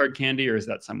 normal hard candy, or is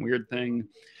that some weird thing?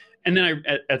 And then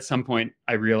at some point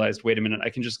I realized, wait a minute, I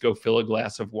can just go fill a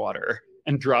glass of water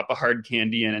and drop a hard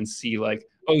candy in and see like,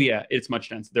 oh yeah, it's much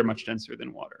denser. They're much denser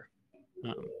than water.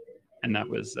 And that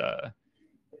was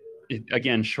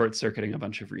again short circuiting a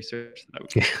bunch of research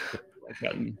that I've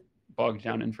gotten bogged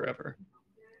down in forever.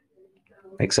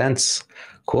 Makes sense.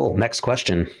 Cool. Next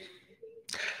question.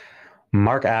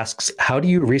 Mark asks, how do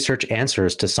you research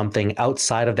answers to something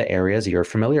outside of the areas you're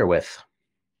familiar with?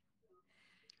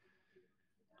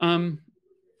 Um,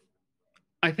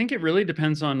 I think it really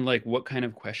depends on like what kind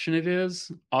of question it is.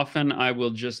 Often I will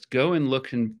just go and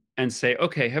look and say,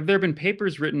 okay, have there been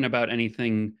papers written about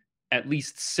anything at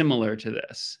least similar to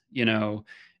this?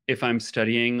 If I'm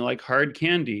studying like hard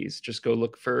candies, just go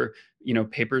look for,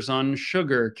 papers on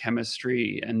sugar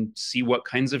chemistry and see what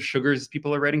kinds of sugars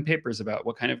people are writing papers about.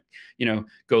 What kind of,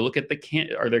 go look at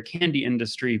are there candy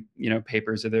industry,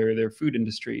 papers? Are there food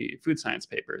industry, food science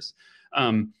papers?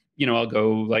 I'll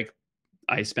go like,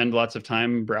 I spend lots of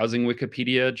time browsing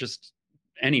Wikipedia just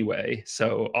anyway.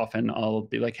 So often I'll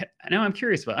be like, hey, now I'm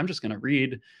curious I'm just going to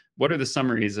read what are the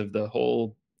summaries of the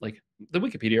whole, like the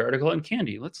Wikipedia article on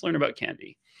candy. Let's learn about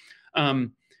candy.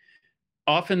 Um,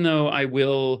 Often though,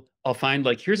 I'll find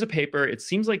like, here's a paper. It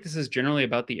seems like this is generally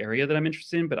about the area that I'm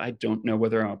interested in, but I don't know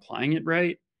whether I'm applying it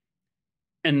right.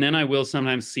 And then I will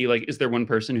sometimes see like, is there one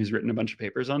person who's written a bunch of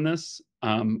papers on this?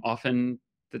 Often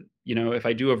that, if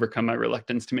I do overcome my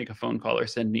reluctance to make a phone call or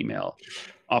send an email,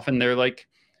 often they're like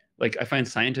I find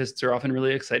scientists are often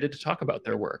really excited to talk about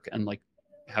their work and like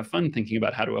have fun thinking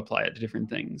about how to apply it to different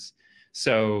things.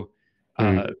 So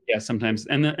yeah, sometimes,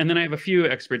 and then I have a few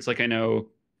experts, like I know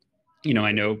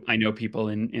people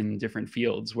in different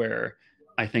fields where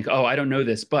I think, oh, I don't know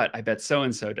this, but I bet so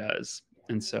and so does.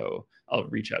 And so I'll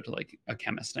reach out to like a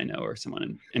chemist I know or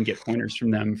someone and get pointers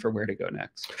from them for where to go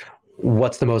next.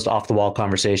 What's the most off the wall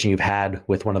conversation you've had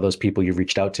with one of those people you've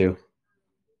reached out to?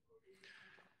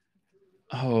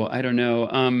 Oh, I don't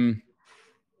know.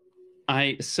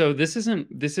 So this isn't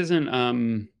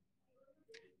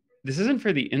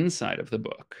for the inside of the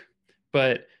book,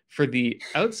 but for the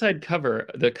outside cover,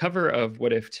 the cover of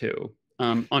What If 2.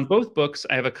 On both books,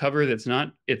 I have a cover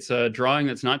it's a drawing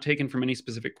that's not taken from any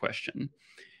specific question.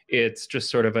 It's just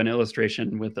sort of an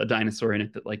illustration with a dinosaur in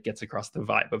it that like gets across the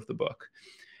vibe of the book.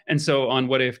 And so on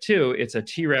What If 2, it's a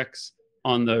T-Rex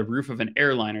on the roof of an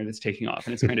airliner that's taking off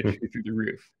and it's trying to shoot through the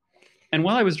roof. And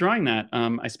while I was drawing that,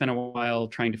 I spent a while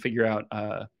trying to figure out,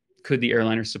 could the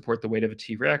airliner support the weight of a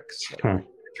T-Rex? Huh.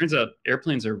 It turns out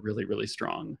airplanes are really, really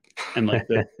strong. And like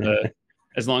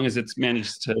as long as it's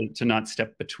managed to not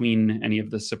step between any of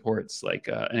the supports, like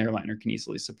an airliner can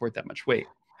easily support that much weight.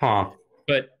 Huh.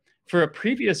 But for a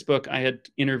previous book, I had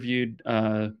interviewed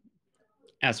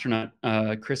astronaut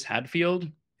Chris Hadfield,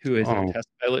 who is a test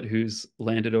pilot who's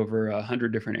landed over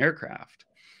 100 different aircraft.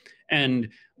 And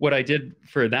what I did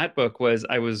for that book was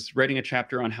I was writing a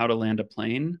chapter on how to land a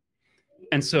plane.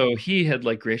 And so he had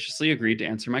like graciously agreed to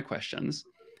answer my questions.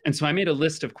 And so I made a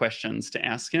list of questions to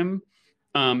ask him.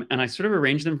 And I sort of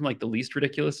arranged them from like the least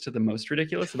ridiculous to the most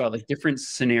ridiculous about like different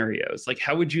scenarios. Like,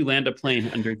 how would you land a plane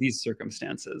under these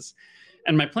circumstances?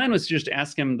 And my plan was to just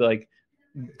ask him, like,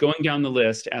 going down the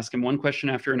list, ask him one question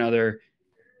after another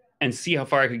and see how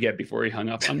far I could get before he hung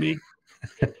up on me.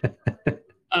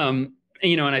 And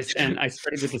I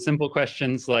started with the simple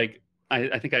questions, like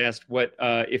I think I asked, what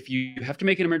if you have to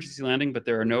make an emergency landing, but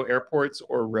there are no airports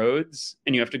or roads,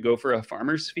 and you have to go for a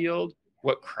farmer's field,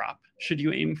 what crop should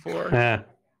you aim for?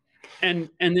 And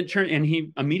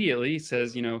he immediately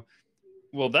says,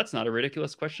 well, that's not a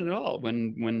ridiculous question at all.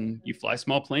 When you fly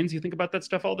small planes, you think about that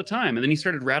stuff all the time. And then he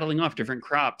started rattling off different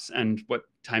crops and what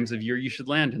times of year you should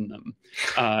land in them.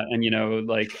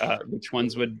 Which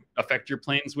ones would affect your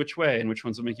planes which way and which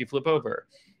ones would make you flip over.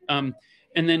 And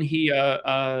then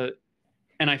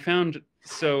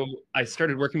so I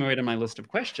started working my way to my list of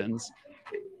questions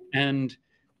and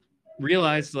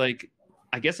realized, like,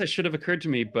 I guess it should have occurred to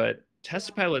me, but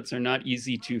test pilots are not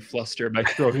easy to fluster by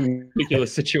throwing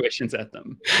ridiculous situations at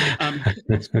them.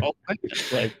 All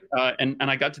questions, like, and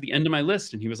I got to the end of my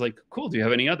list, and he was like, "Cool, do you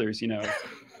have any others?" I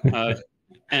was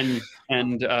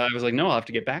like, "No, I'll have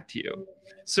to get back to you."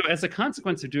 So as a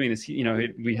consequence of doing this,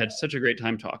 we had such a great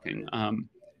time talking.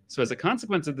 So as a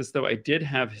consequence of this, though, I did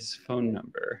have his phone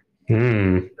number.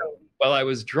 So while I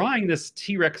was drawing this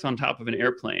T-Rex on top of an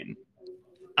airplane,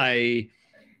 I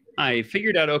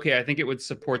figured out, okay, I think it would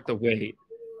support the weight.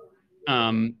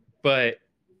 But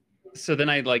so then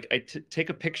I take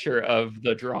a picture of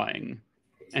the drawing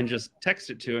and just text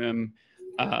it to him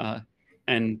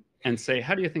and say,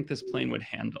 how do you think this plane would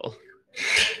handle?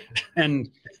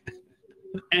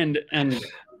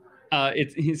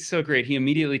 He's so great. He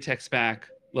immediately texts back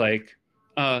like,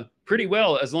 pretty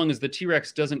well, as long as the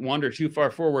T-Rex doesn't wander too far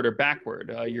forward or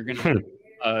backward. You're going to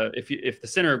if the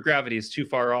center of gravity is too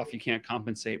far off, you can't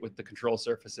compensate with the control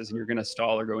surfaces and you're going to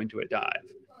stall or go into a dive.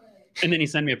 And then he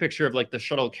sent me a picture of like the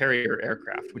shuttle carrier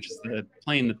aircraft, which is the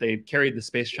plane that they carried the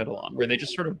space shuttle on, where they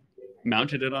just sort of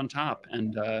mounted it on top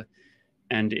and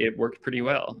it worked pretty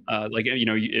well.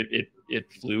 It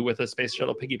flew with a space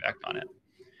shuttle piggybacked on it.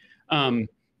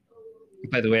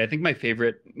 By the way, I think my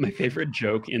favorite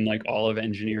joke in like all of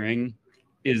engineering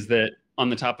is that on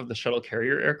the top of the shuttle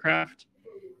carrier aircraft,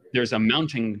 there's a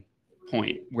mounting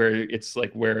point where it's like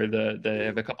where they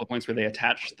have a couple of points where they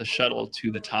attach the shuttle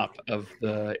to the top of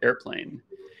the airplane.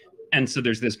 And so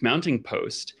there's this mounting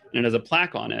post and it has a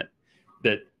plaque on it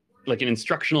that, like an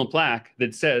instructional plaque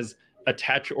that says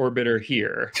attach orbiter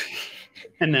here.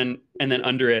 And then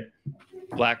under it,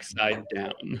 black side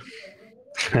down.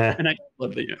 And I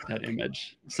love that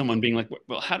image. Someone being like,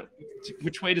 well,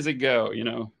 which way does it go?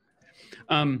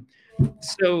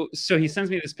 So he sends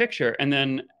me this picture and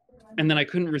then I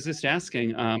couldn't resist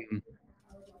asking,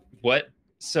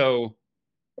 so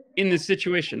in this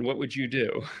situation, what would you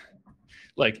do?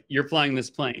 Like, you're flying this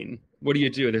plane. What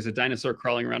do? There's a dinosaur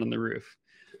crawling around on the roof.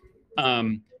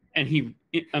 And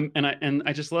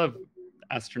I just love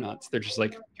astronauts. They're just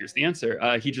like, here's the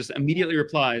answer. He just immediately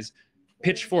replies,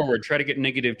 pitch forward, try to get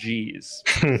negative G's.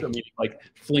 So meaning like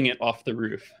fling it off the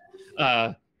roof.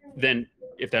 Then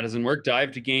if that doesn't work,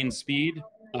 dive to gain speed.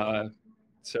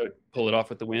 So pull it off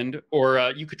with the wind.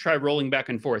 Or you could try rolling back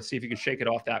and forth, see if you can shake it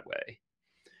off that way.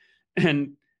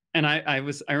 And I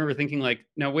remember thinking like,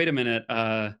 now wait a minute,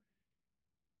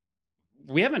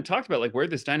 we haven't talked about like where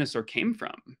this dinosaur came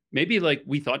from. Maybe like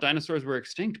we thought dinosaurs were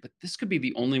extinct, but this could be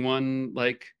the only one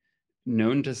like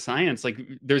known to science. Like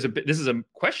this is a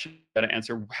question to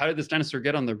answer. How did this dinosaur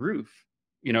get on the roof?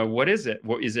 You know, what is it?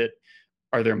 What is it?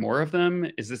 Are there more of them?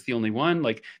 Is this the only one?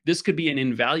 Like this could be an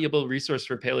invaluable resource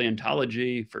for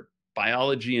paleontology, for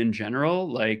biology in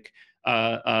general. Like,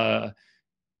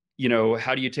 you know,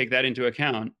 how do you take that into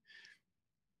account?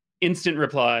 Instant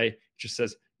reply just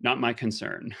says, not my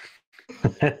concern.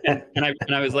 and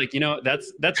I was like, you know,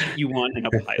 that's what you want in a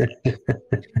pilot.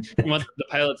 You want the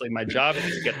pilot's like, my job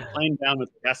is to get the plane down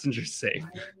with the passengers safe.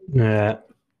 Yeah.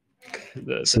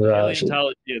 The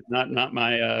paleontology is not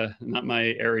my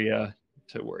area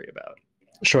to worry about.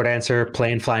 Short answer: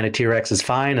 plane flying a T-Rex is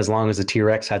fine as long as the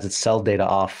T-Rex has its cell data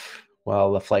off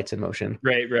while the flight's in motion.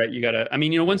 Right. You gotta. I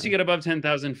mean, you know, once you get above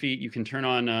 10,000 feet, you can turn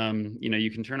on, you know, you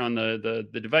can turn on the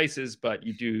devices, but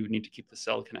you do need to keep the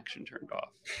cell connection turned off.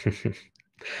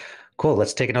 Cool.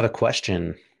 Let's take another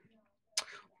question.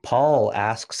 Paul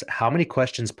asks, how many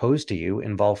questions posed to you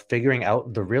involve figuring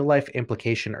out the real life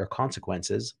implication or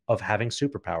consequences of having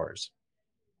superpowers?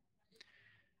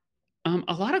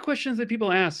 A lot of questions that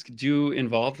people ask do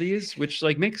involve these, which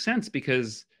like makes sense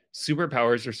because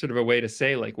superpowers are sort of a way to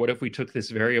say like, what if we took this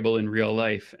variable in real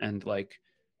life and like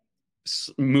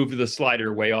move the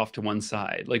slider way off to one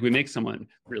side? Like we make someone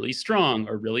really strong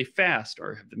or really fast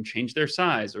or have them change their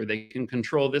size, or they can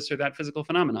control this or that physical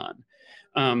phenomenon.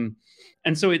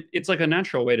 And so it's like a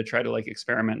natural way to try to like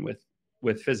experiment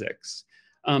with physics.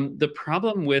 The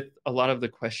problem with a lot of the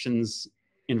questions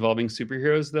involving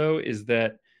superheroes though is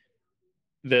that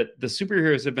the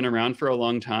superheroes have been around for a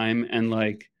long time, and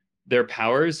like their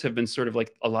powers have been sort of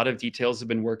like a lot of details have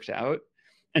been worked out.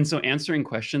 And so answering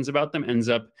questions about them ends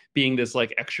up being this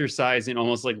like exercise in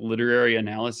almost like literary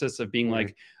analysis of being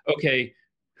like, okay,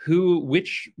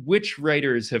 which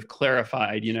writers have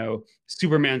clarified, you know,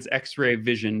 Superman's X-ray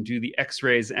vision? Do the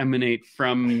X-rays emanate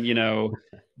from, you know,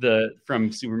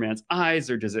 from Superman's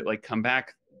eyes, or does it like come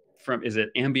back from, is it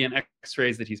ambient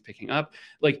X-rays that he's picking up?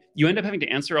 Like you end up having to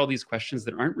answer all these questions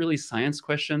that aren't really science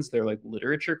questions. They're like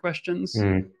literature questions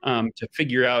to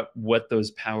figure out what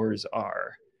those powers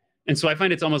are. And so I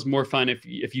find it's almost more fun if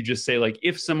you just say like,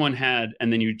 if someone had,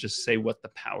 and then you just say what the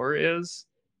power is,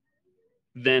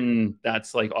 then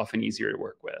that's like often easier to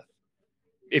work with.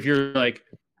 If you're like,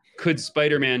 could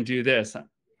Spider-Man do this?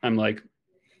 I'm like,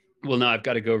 well, no, I've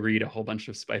got to go read a whole bunch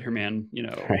of Spider-Man, you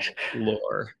know,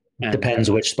 lore. And, depends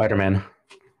which Spider-Man.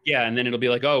 Yeah, and then it'll be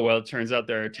like, oh, well, it turns out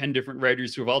there are 10 different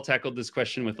writers who have all tackled this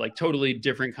question with like totally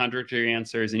different contradictory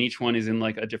answers, and each one is in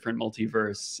like a different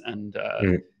multiverse. And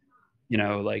you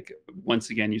know, like once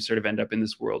again, you sort of end up in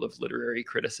this world of literary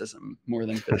criticism more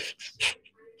than physics.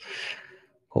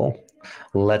 Cool.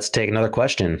 Let's take another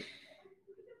question.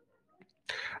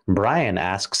 Brian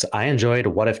asks, I enjoyed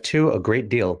What If 2 a great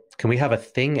deal. Can we have a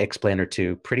thing explainer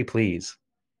 2? Pretty please.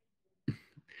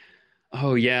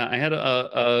 Oh yeah, I had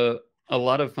a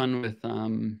lot of fun with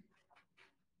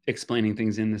explaining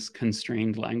things in this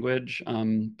constrained language.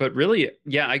 But really,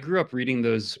 yeah, I grew up reading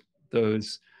those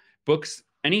books.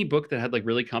 Any book that had like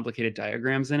really complicated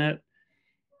diagrams in it,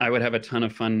 I would have a ton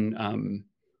of fun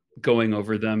going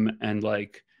over them. And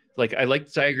like I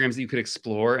liked diagrams that you could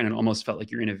explore, and it almost felt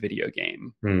like you're in a video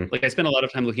game. Like I spent a lot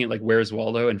of time looking at like Where's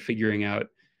Waldo and figuring out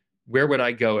where would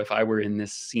I go if I were in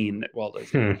this scene that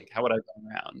Waldo's in? Like, how would I go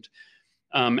around?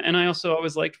 And I also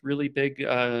always liked really big,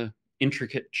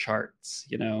 intricate charts,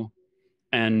 you know,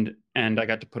 and I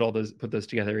got to put those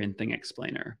together in Thing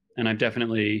Explainer. And I've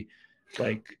definitely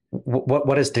like,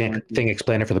 what is Thing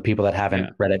Explainer for the people that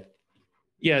haven't read it?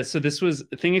 Yeah, so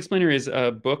Thing Explainer is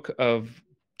a book of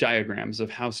diagrams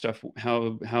of how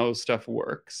stuff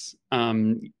works,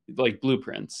 like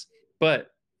blueprints. But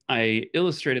I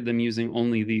illustrated them using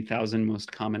only the 1,000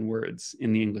 most common words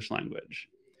in the English language.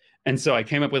 And so I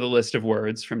came up with a list of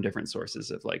words from different sources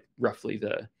of like roughly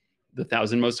the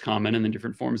 1,000 most common and the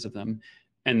different forms of them,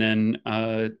 and then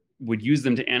would use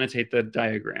them to annotate the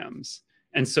diagrams.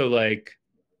 And so like,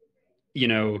 you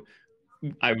know,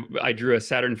 I drew a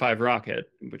Saturn V rocket,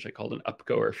 which I called an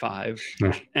Upgoer 5.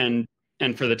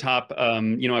 And for the top,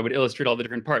 you know, I would illustrate all the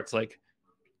different parts. Like,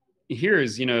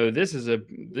 here's, this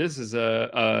is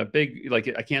a big,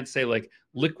 like, I can't say like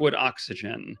liquid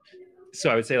oxygen. So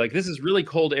I would say like, this is really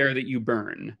cold air that you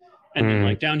burn. And then Mm.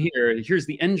 like down here, here's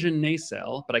the engine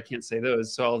nacelle, but I can't say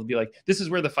those. So I'll be like, this is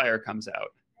where the fire comes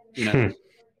out, you know? Hmm.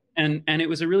 And it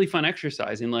was a really fun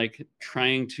exercise in like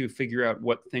trying to figure out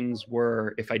what things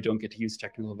were if I don't get to use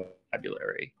technical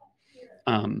vocabulary.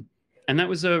 Um, and that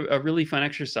was a really fun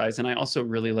exercise. And I also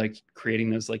really liked creating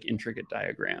those like intricate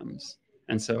diagrams.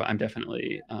 And so I'm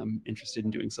definitely interested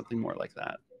in doing something more like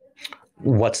that.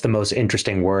 What's the most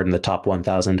interesting word in the top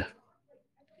 1,000?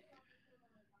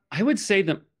 I would say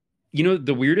that,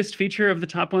 the weirdest feature of the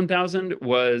top 1000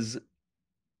 was,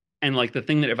 and like the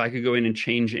thing that if I could go in and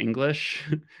change English,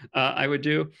 I would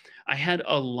do, I had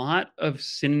a lot of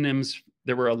synonyms.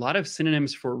 There were a lot of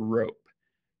synonyms for rope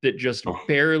that just Oh.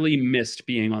 barely missed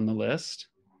being on the list.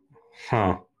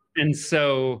 Huh. And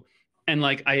so, and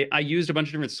like I used a bunch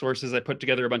of different sources. I put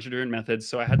together a bunch of different methods.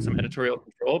 So I had some editorial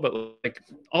control, but like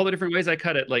all the different ways I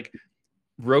cut it, like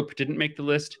rope didn't make the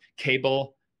list,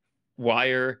 cable,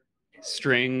 wire,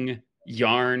 string,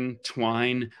 yarn,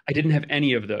 twine. I didn't have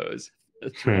any of those.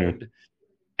 Thread.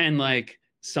 And like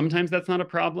sometimes that's not a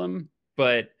problem,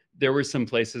 but there were some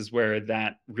places where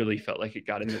that really felt like it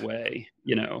got in the way,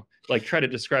 like try to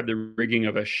describe the rigging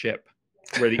of a ship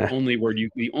where the only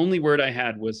word I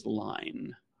had was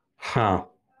line. Huh.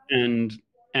 And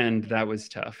that was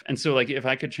tough. And so like if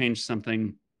I could change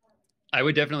something, I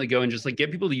would definitely go and just like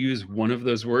get people to use one of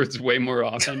those words way more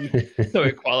often so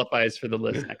it qualifies for the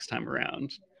list next time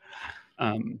around.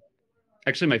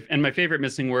 Actually, my favorite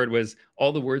missing word was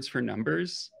all the words for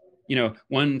numbers.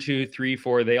 1, 2, 3,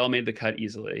 4, they all made the cut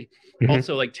easily. Mhm.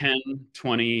 Also like 10,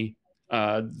 20,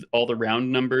 all the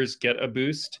round numbers get a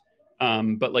boost.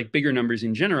 But like bigger numbers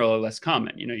in general are less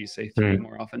common. You say 3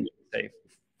 more often than you say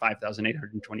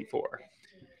 5,824.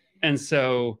 And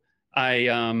so like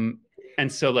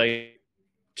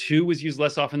 2 was used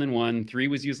less often than 1, 3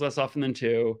 was used less often than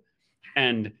 2.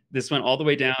 And this went all the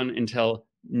way down until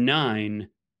 9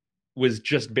 was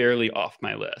just barely off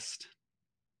my list.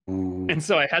 Ooh. And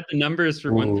so I had the numbers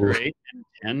for 1 through 8 and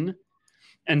 10.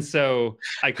 And so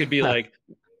I could be like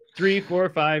 3, 4,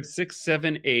 5, 6,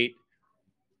 7, 8.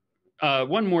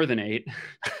 One more than 8.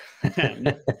 10.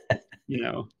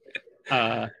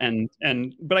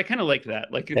 But I kind of like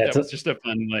that. Like that was just a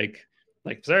fun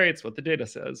like sorry, it's what the data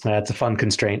says. That's a fun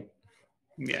constraint.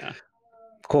 Yeah.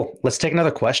 Cool. Let's take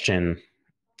another question.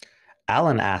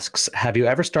 Alan asks, have you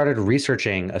ever started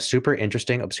researching a super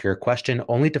interesting, obscure question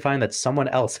only to find that someone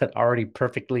else had already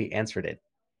perfectly answered it?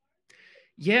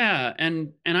 Yeah.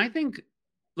 And I think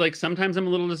like sometimes I'm a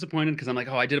little disappointed because I'm like,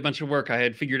 oh, I did a bunch of work. I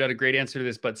had figured out a great answer to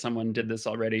this, but someone did this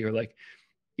already. Or like,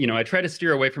 I try to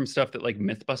steer away from stuff that like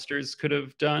Mythbusters could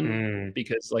have done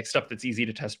because like stuff that's easy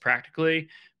to test practically.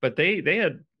 But they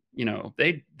had,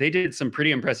 they did some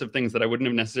pretty impressive things that I wouldn't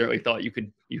have necessarily thought you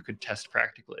could test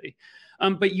practically.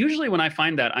 But usually when I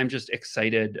find that, I'm just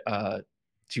excited to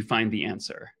find the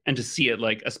answer and to see it,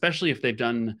 like, especially if they've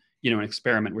done, an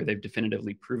experiment where they've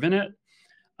definitively proven it.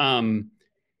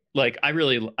 Like I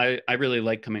really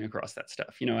like coming across that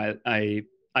stuff.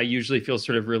 I usually feel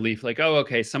sort of relief, like, oh,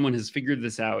 okay, someone has figured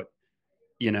this out.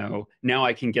 Now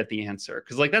I can get the answer.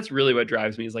 Because like that's really what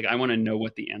drives me is like I want to know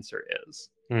what the answer is.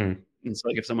 And so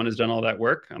like if someone has done all that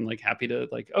work, I'm like happy to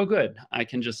like, oh, good, I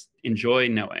can just enjoy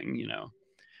knowing.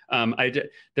 There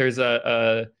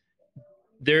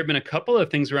have been a couple of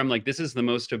things where I'm like, this is the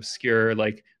most obscure,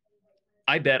 like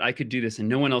I bet I could do this and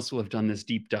no one else will have done this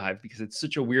deep dive because it's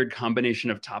such a weird combination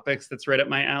of topics that's right up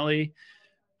my alley.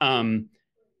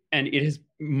 And it has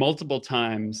multiple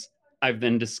times I've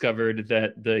then discovered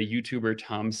that the YouTuber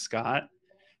Tom Scott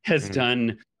has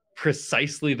done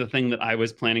precisely the thing that I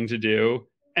was planning to do.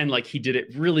 And like, he did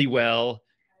it really well.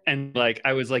 And like,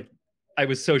 I was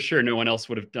so sure no one else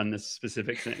would have done this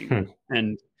specific thing.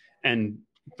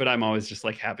 But I'm always just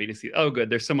like happy to see, oh, good,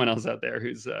 there's someone else out there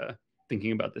who's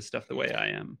thinking about this stuff the way I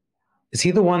am. Is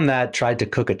he the one that tried to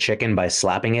cook a chicken by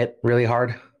slapping it really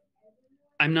hard?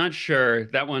 I'm not sure.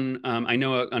 That one, I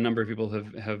know a number of people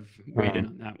have weighed in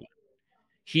on that one.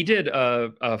 He did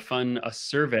a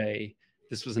survey.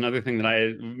 This was another thing that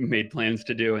I made plans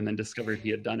to do and then discovered he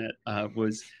had done it.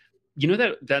 Was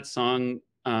that song,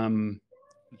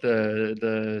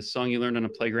 the song you learned on a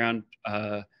playground,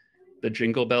 the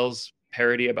Jingle Bells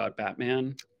parody about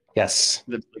Batman? Yes.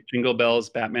 The Jingle Bells,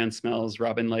 Batman smells,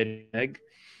 Robin laid an egg.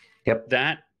 Yep.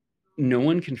 That no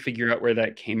one can figure out where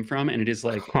that came from, and it is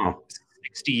like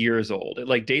 60 years old. It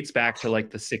like dates back to like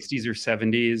the 60s or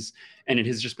 70s, and it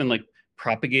has just been like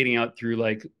propagating out through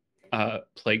like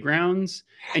playgrounds,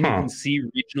 and you Huh. can see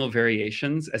regional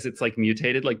variations as it's like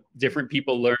mutated. Like different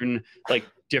people learn like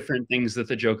different things that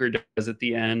the Joker does at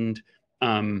the end.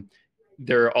 Um,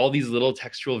 there are all these little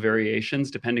textual variations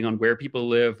depending on where people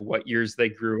live, what years they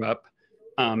grew up,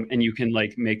 and you can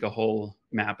like make a whole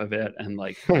map of it and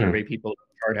like survey people,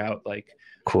 chart out like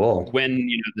Cool. when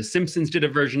the Simpsons did a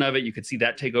version of it, you could see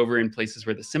that take over in places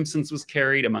where the Simpsons was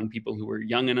carried among people who were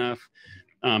young enough.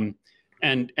 Um,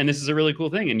 and this is a really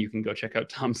cool thing, and you can go check out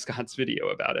Tom Scott's video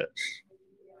about it.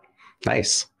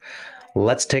 Nice.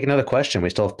 Let's take another question. We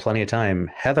still have plenty of time.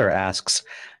 Heather asks,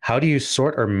 how do you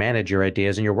sort or manage your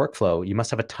ideas in your workflow? You must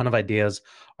have a ton of ideas.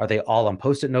 Are they all on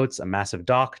Post-it notes, a massive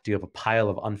doc? Do you have a pile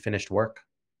of unfinished work?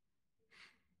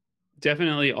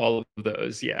 Definitely all of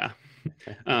those, yeah.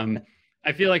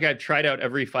 I feel like I've tried out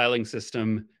every filing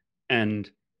system, and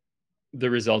the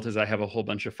result is I have a whole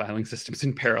bunch of filing systems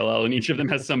in parallel, and each of them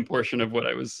has some portion of what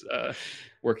I was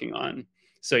working on.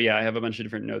 So yeah, I have a bunch of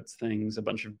different notes things, a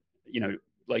bunch of,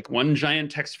 like one giant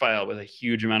text file with a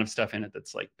huge amount of stuff in it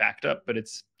that's like backed up, but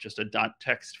it's just a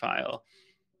 .text file.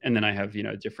 And then I have,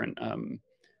 different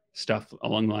stuff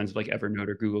along the lines of like Evernote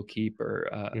or Google Keep or,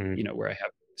 where I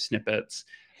have snippets.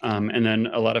 And then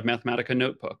a lot of Mathematica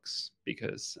notebooks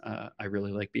because I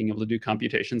really like being able to do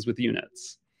computations with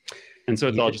units. And so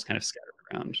it's all just kind of scattered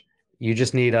around. You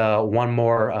just need one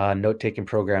more note-taking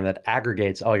program that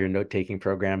aggregates all your note-taking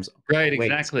programs. Right,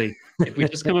 exactly. If we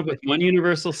just come up with one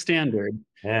universal standard,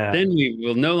 then we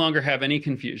will no longer have any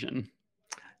confusion.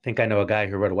 I think I know a guy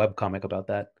who wrote a webcomic about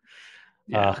that.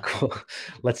 Yeah. Cool.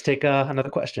 Let's take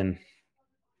another question.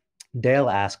 Dale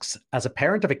asks, as a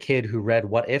parent of a kid who read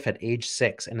What If at age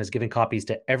 6 and has given copies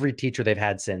to every teacher they've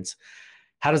had since,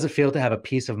 how does it feel to have a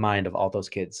peace of mind of all those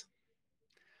kids?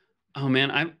 Oh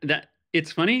man,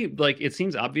 it's funny, like it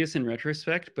seems obvious in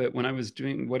retrospect, but when I was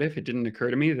doing What If, it didn't occur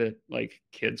to me that like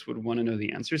kids would want to know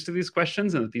the answers to these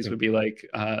questions and that these would be like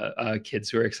kids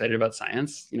who are excited about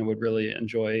science, would really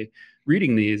enjoy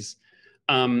reading these.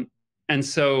 And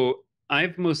so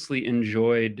I've mostly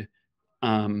enjoyed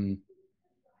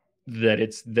that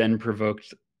it's then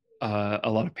provoked a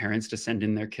lot of parents to send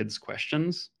in their kids'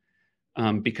 questions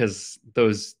because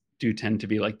those do tend to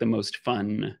be like the most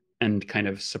fun and kind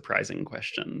of surprising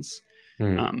questions.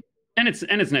 And it's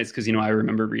nice because I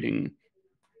remember reading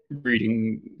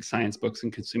science books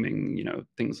and consuming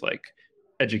things like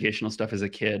educational stuff as a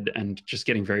kid and just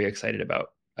getting very excited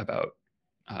about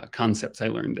concepts I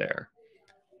learned there.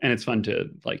 And it's fun to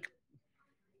like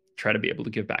try to be able to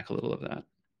give back a little of that.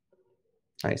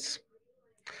 Nice.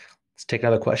 Let's take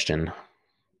another question.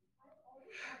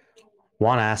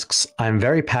 Juan asks, I'm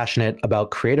very passionate about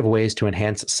creative ways to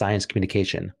enhance science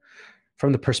communication.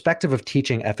 From the perspective of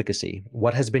teaching efficacy,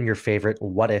 what has been your favorite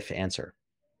what if answer?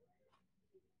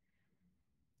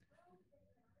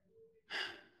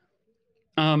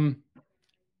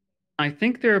 I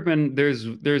think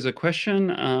there's a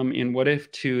question in What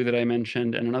If 2 that I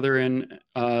mentioned, and another in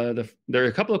there are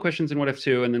a couple of questions in What If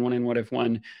 2 and then one in What If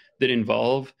 1 that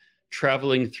involve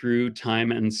traveling through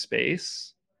time and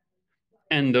space.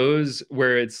 And those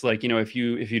where it's like, if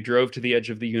you drove to the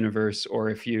edge of the universe, or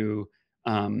if you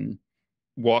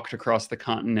walked across the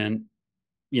continent,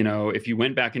 if you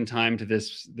went back in time to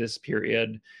this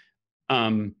period,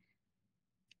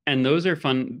 and those are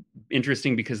fun,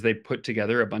 interesting because they put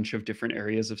together a bunch of different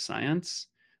areas of science.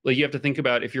 Like you have to think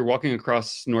about if you're walking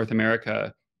across North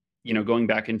America, going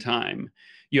back in time,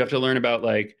 you have to learn about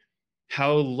like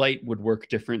how light would work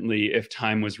differently if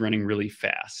time was running really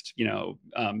fast,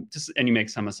 and you make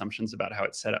some assumptions about how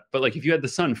it's set up. But like if you had the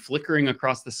sun flickering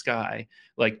across the sky,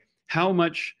 like how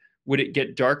much would it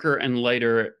get darker and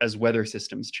lighter as weather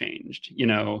systems changed?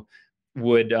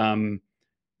 Would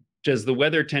does the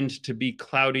weather tend to be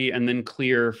cloudy and then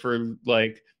clear for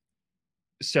like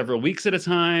several weeks at a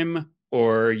time,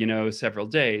 or several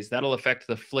days? That'll affect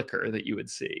the flicker that you would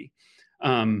see.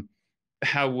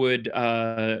 How would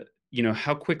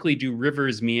how quickly do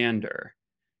rivers meander?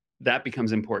 That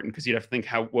becomes important because you'd have to think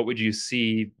what would you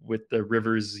see with the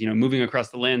rivers moving across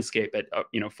the landscape at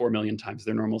 4 million times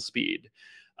their normal speed?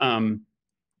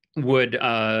 Would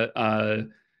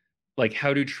like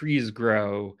how do trees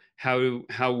grow?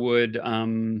 How would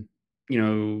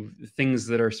things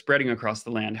that are spreading across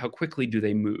the land, how quickly do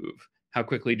they move? How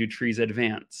quickly do trees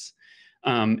advance?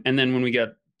 And then when we get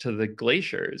to the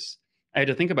glaciers, I had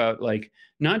to think about like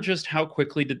not just how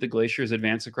quickly did the glaciers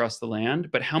advance across the land,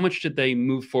 but how much did they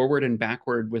move forward and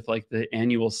backward with like the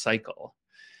annual cycle?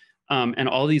 And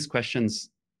all these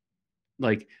questions,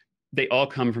 like they all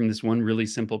come from this one really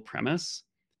simple premise.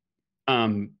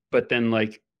 But then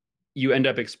like you end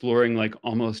up exploring like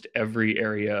almost every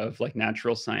area of like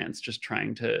natural science, just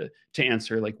trying to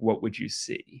answer like what would you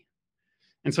see.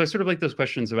 And so I sort of like those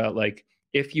questions about like,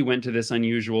 if you went to this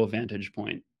unusual vantage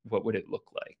point, what would it look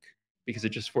like? Because it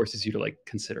just forces you to like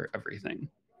consider everything.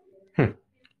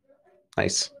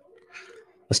 Nice.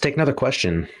 Let's take another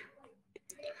question.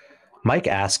 Mike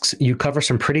asks, you cover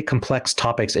some pretty complex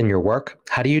topics in your work.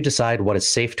 How do you decide what is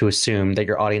safe to assume that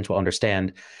your audience will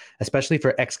understand, especially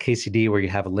for xkcd where you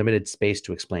have limited space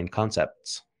to explain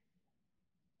concepts?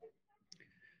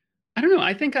 I don't know.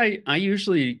 I think I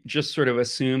usually just sort of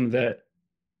assume that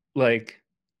like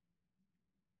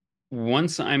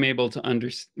once I'm able to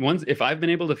understand, once if I've been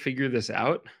able to figure this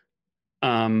out,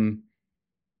 um,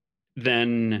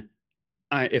 then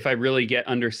if I really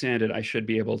understand it, I should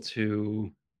be able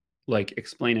to like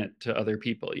explain it to other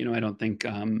people. You know, I don't think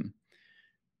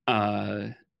uh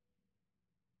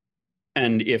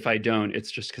and if I don't,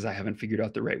 it's just because I haven't figured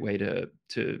out the right way to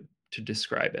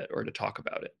describe it or to talk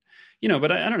about it. You know,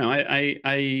 but I don't know.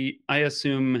 I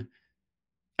assume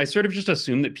I sort of just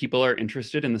assume that people are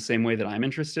interested in the same way that I'm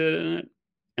interested in it,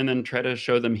 and then try to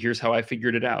show them here's how I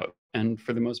figured it out. And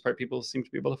for the most part, people seem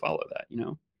to be able to follow that, you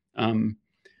know? Um,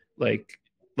 like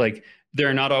like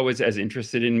they're not always as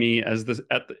interested in me as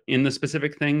in the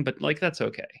specific thing, but like that's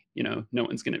okay. You know, no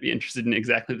one's going to be interested in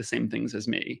exactly the same things as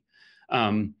me.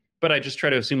 But I just try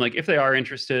to assume like if they are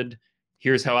interested,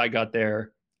 here's how I got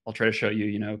there. I'll try to show you,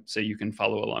 you know, so you can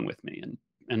follow along with me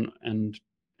and and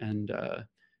and uh,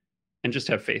 and just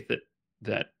have faith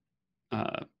that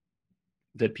uh,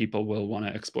 that people will want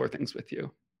to explore things with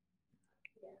you.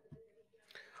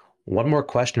 One more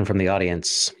question from the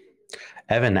audience.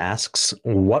 Evan asks,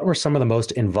 what were some of the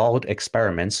most involved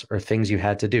experiments or things you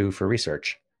had to do for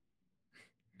research?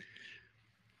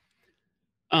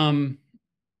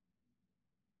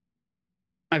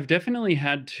 I've definitely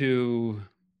had to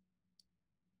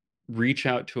reach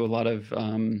out to a lot of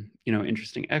you know,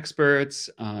 interesting experts,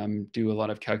 do a lot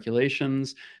of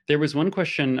calculations. There was one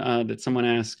question that someone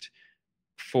asked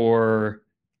for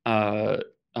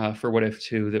what if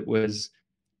two that was,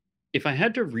 if I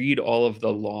had to read all of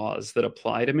the laws that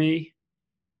apply to me,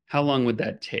 how long would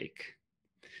that take?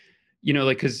 You know,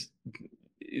 like, because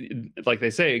like they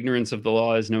say, ignorance of the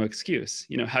law is no excuse.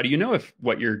 You know, how do you know if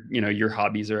what you know, your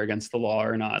hobbies are against the law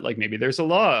or not? Like maybe there's a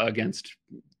law against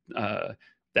uh,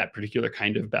 that particular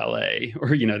kind of ballet,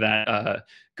 or you know, that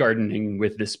gardening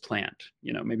with this plant.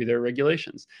 You know, maybe there are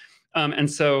regulations. And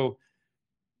so,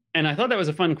 and I thought that was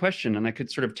a fun question, and I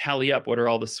could sort of tally up what are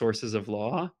all the sources of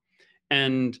law,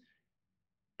 and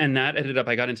that ended up,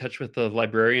 I got in touch with the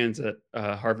librarians at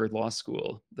Harvard Law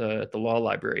School, the law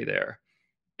library there,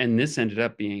 and this ended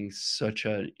up being such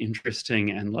an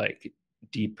interesting and like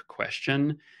deep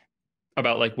question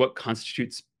about like what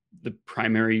constitutes the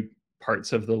primary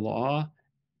parts of the law,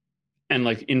 and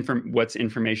like what's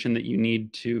information that you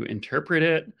need to interpret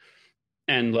it,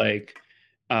 and like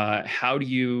how do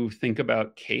you think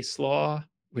about case law,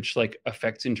 which like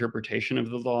affects interpretation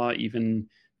of the law even,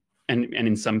 and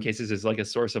in some cases is like a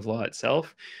source of law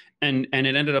itself. And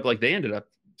it ended up like they ended up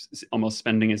almost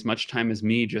spending as much time as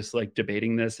me just like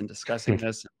debating this and discussing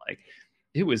this, and like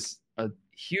it was a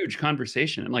huge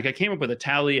conversation, and like I came up with a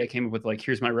tally, I came up with like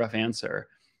here's my rough answer,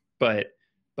 but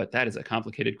that is a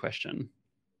complicated question.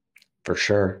 For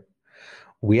sure.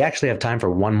 We actually have time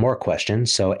for one more question.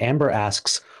 So Amber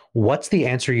asks, what's the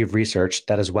answer you've researched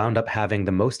that has wound up having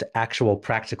the most actual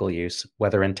practical use,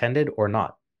 whether intended or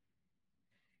not?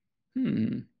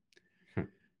 Hmm.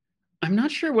 I'm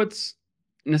not sure what's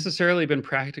necessarily been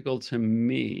practical to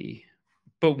me,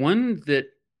 but one that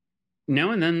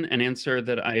now and then an answer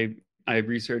that I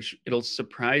research, it'll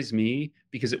surprise me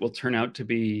because it will turn out to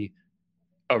be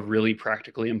a really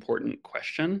practically important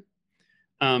question.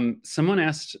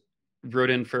 Someone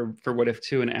wrote in for what if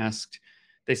two and asked,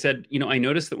 they said, you know, I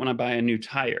noticed that when I buy a new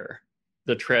tire,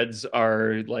 the treads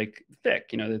are like thick,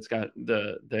 you know, it's got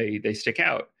they stick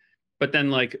out. But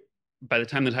then like by the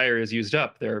time the tire is used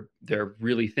up, they're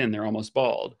really thin, they're almost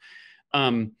bald.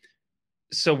 Um,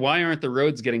 so why aren't the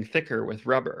roads getting thicker with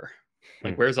rubber?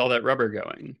 Like, where's all that rubber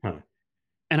going? Huh.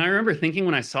 And I remember thinking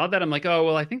when I saw that, I'm like, oh,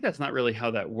 well, I think that's not really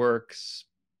how that works,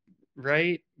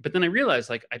 right? But then I realized,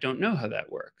 like, I don't know how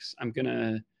that works. I'm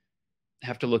gonna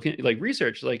have to look at like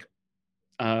research, like,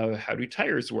 how do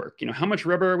tires work? You know, how much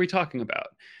rubber are we talking about?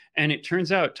 And it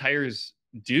turns out tires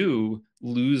do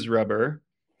lose rubber.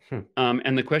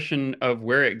 And the question of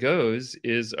where it goes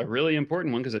is a really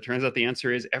important one because it turns out the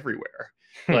answer is everywhere.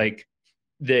 Like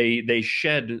they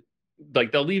shed,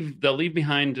 like they'll leave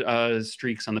behind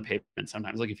streaks on the pavement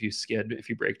sometimes, like if you skid, if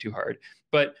you brake too hard.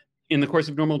 But in the course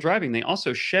of normal driving, they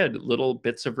also shed little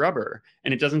bits of rubber,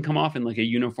 and it doesn't come off in like a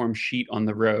uniform sheet on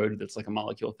the road that's like a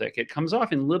molecule thick. It comes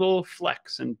off in little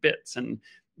flecks and bits and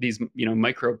these,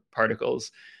 microparticles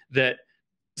that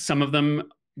some of them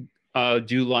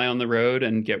do lie on the road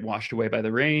and get washed away by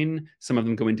the rain. Some of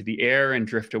them go into the air and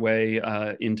drift away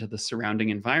into the surrounding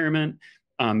environment.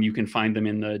 You can find them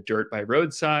in the dirt by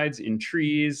roadsides, in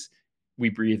trees. We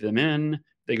breathe them in.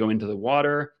 They go into the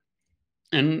water,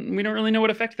 and we don't really know what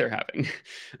effect they're having.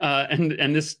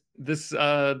 And this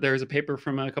there's a paper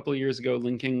from a couple of years ago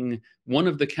linking one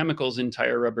of the chemicals in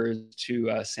tire rubber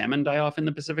to salmon die-off in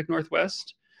the Pacific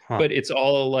Northwest. Huh. But it's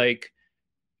all like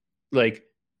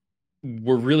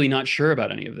we're really not sure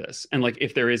about any of this. And like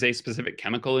if there is a specific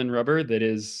chemical in rubber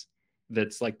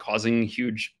that's like causing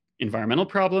huge environmental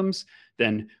problems,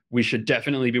 then we should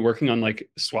definitely be working on like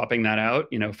swapping that out,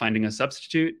 finding a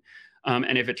substitute.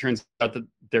 And if it turns out that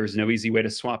there's no easy way to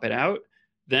swap it out,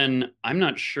 then I'm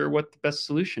not sure what the best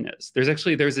solution is.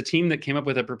 There's a team that came up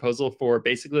with a proposal for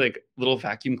basically like little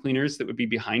vacuum cleaners that would be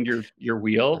behind your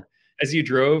wheel as you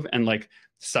drove, and like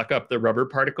suck up the rubber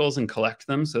particles and collect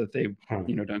them so that they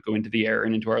don't go into the air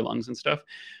and into our lungs and stuff.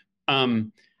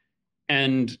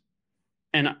 And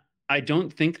I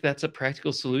don't think that's a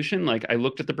practical solution. Like I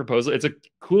looked at the proposal, it's a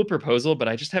cool proposal, but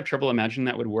I just have trouble imagining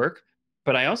that would work.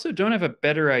 But I also don't have a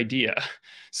better idea.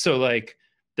 So like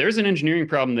there's an engineering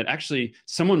problem that actually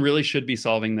someone really should be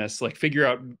solving this. Like figure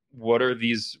out what are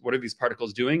these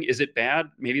particles doing? Is it bad?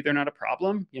 Maybe they're not a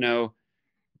problem,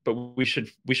 but we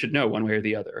should know one way or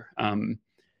the other.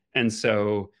 And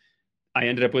so I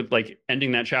ended up with like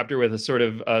ending that chapter with a sort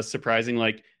of surprising,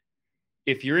 like,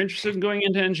 if you're interested in going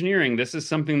into engineering, this is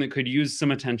something that could use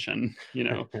some attention.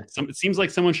 It seems like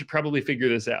someone should probably figure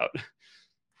this out.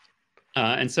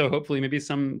 And so hopefully maybe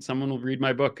someone will read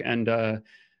my book and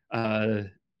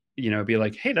be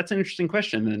like, hey, that's an interesting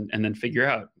question, and then figure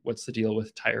out what's the deal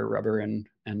with tire rubber and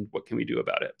what can we do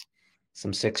about it.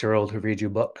 Some 6-year-old who reads your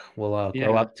book will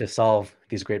grow up to solve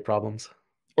these great problems.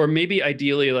 Or maybe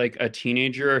ideally like a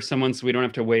teenager or someone, so we don't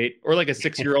have to wait, or like a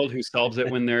 6-year-old who solves it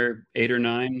when they're 8 or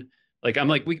 9. Like I'm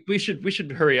like, we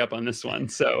should hurry up on this one.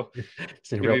 So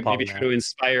maybe try to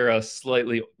inspire a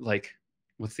slightly, like,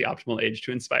 what's the optimal age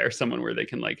to inspire someone where they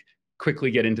can like quickly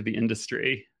get into the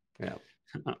industry? Yeah,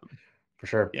 for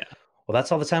sure. Yeah. Well,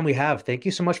 that's all the time we have. Thank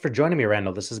you so much for joining me,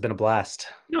 Randall. This has been a blast.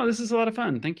 No, this is a lot of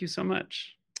fun. Thank you so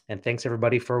much. And thanks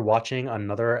everybody for watching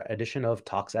another edition of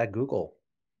Talks at Google.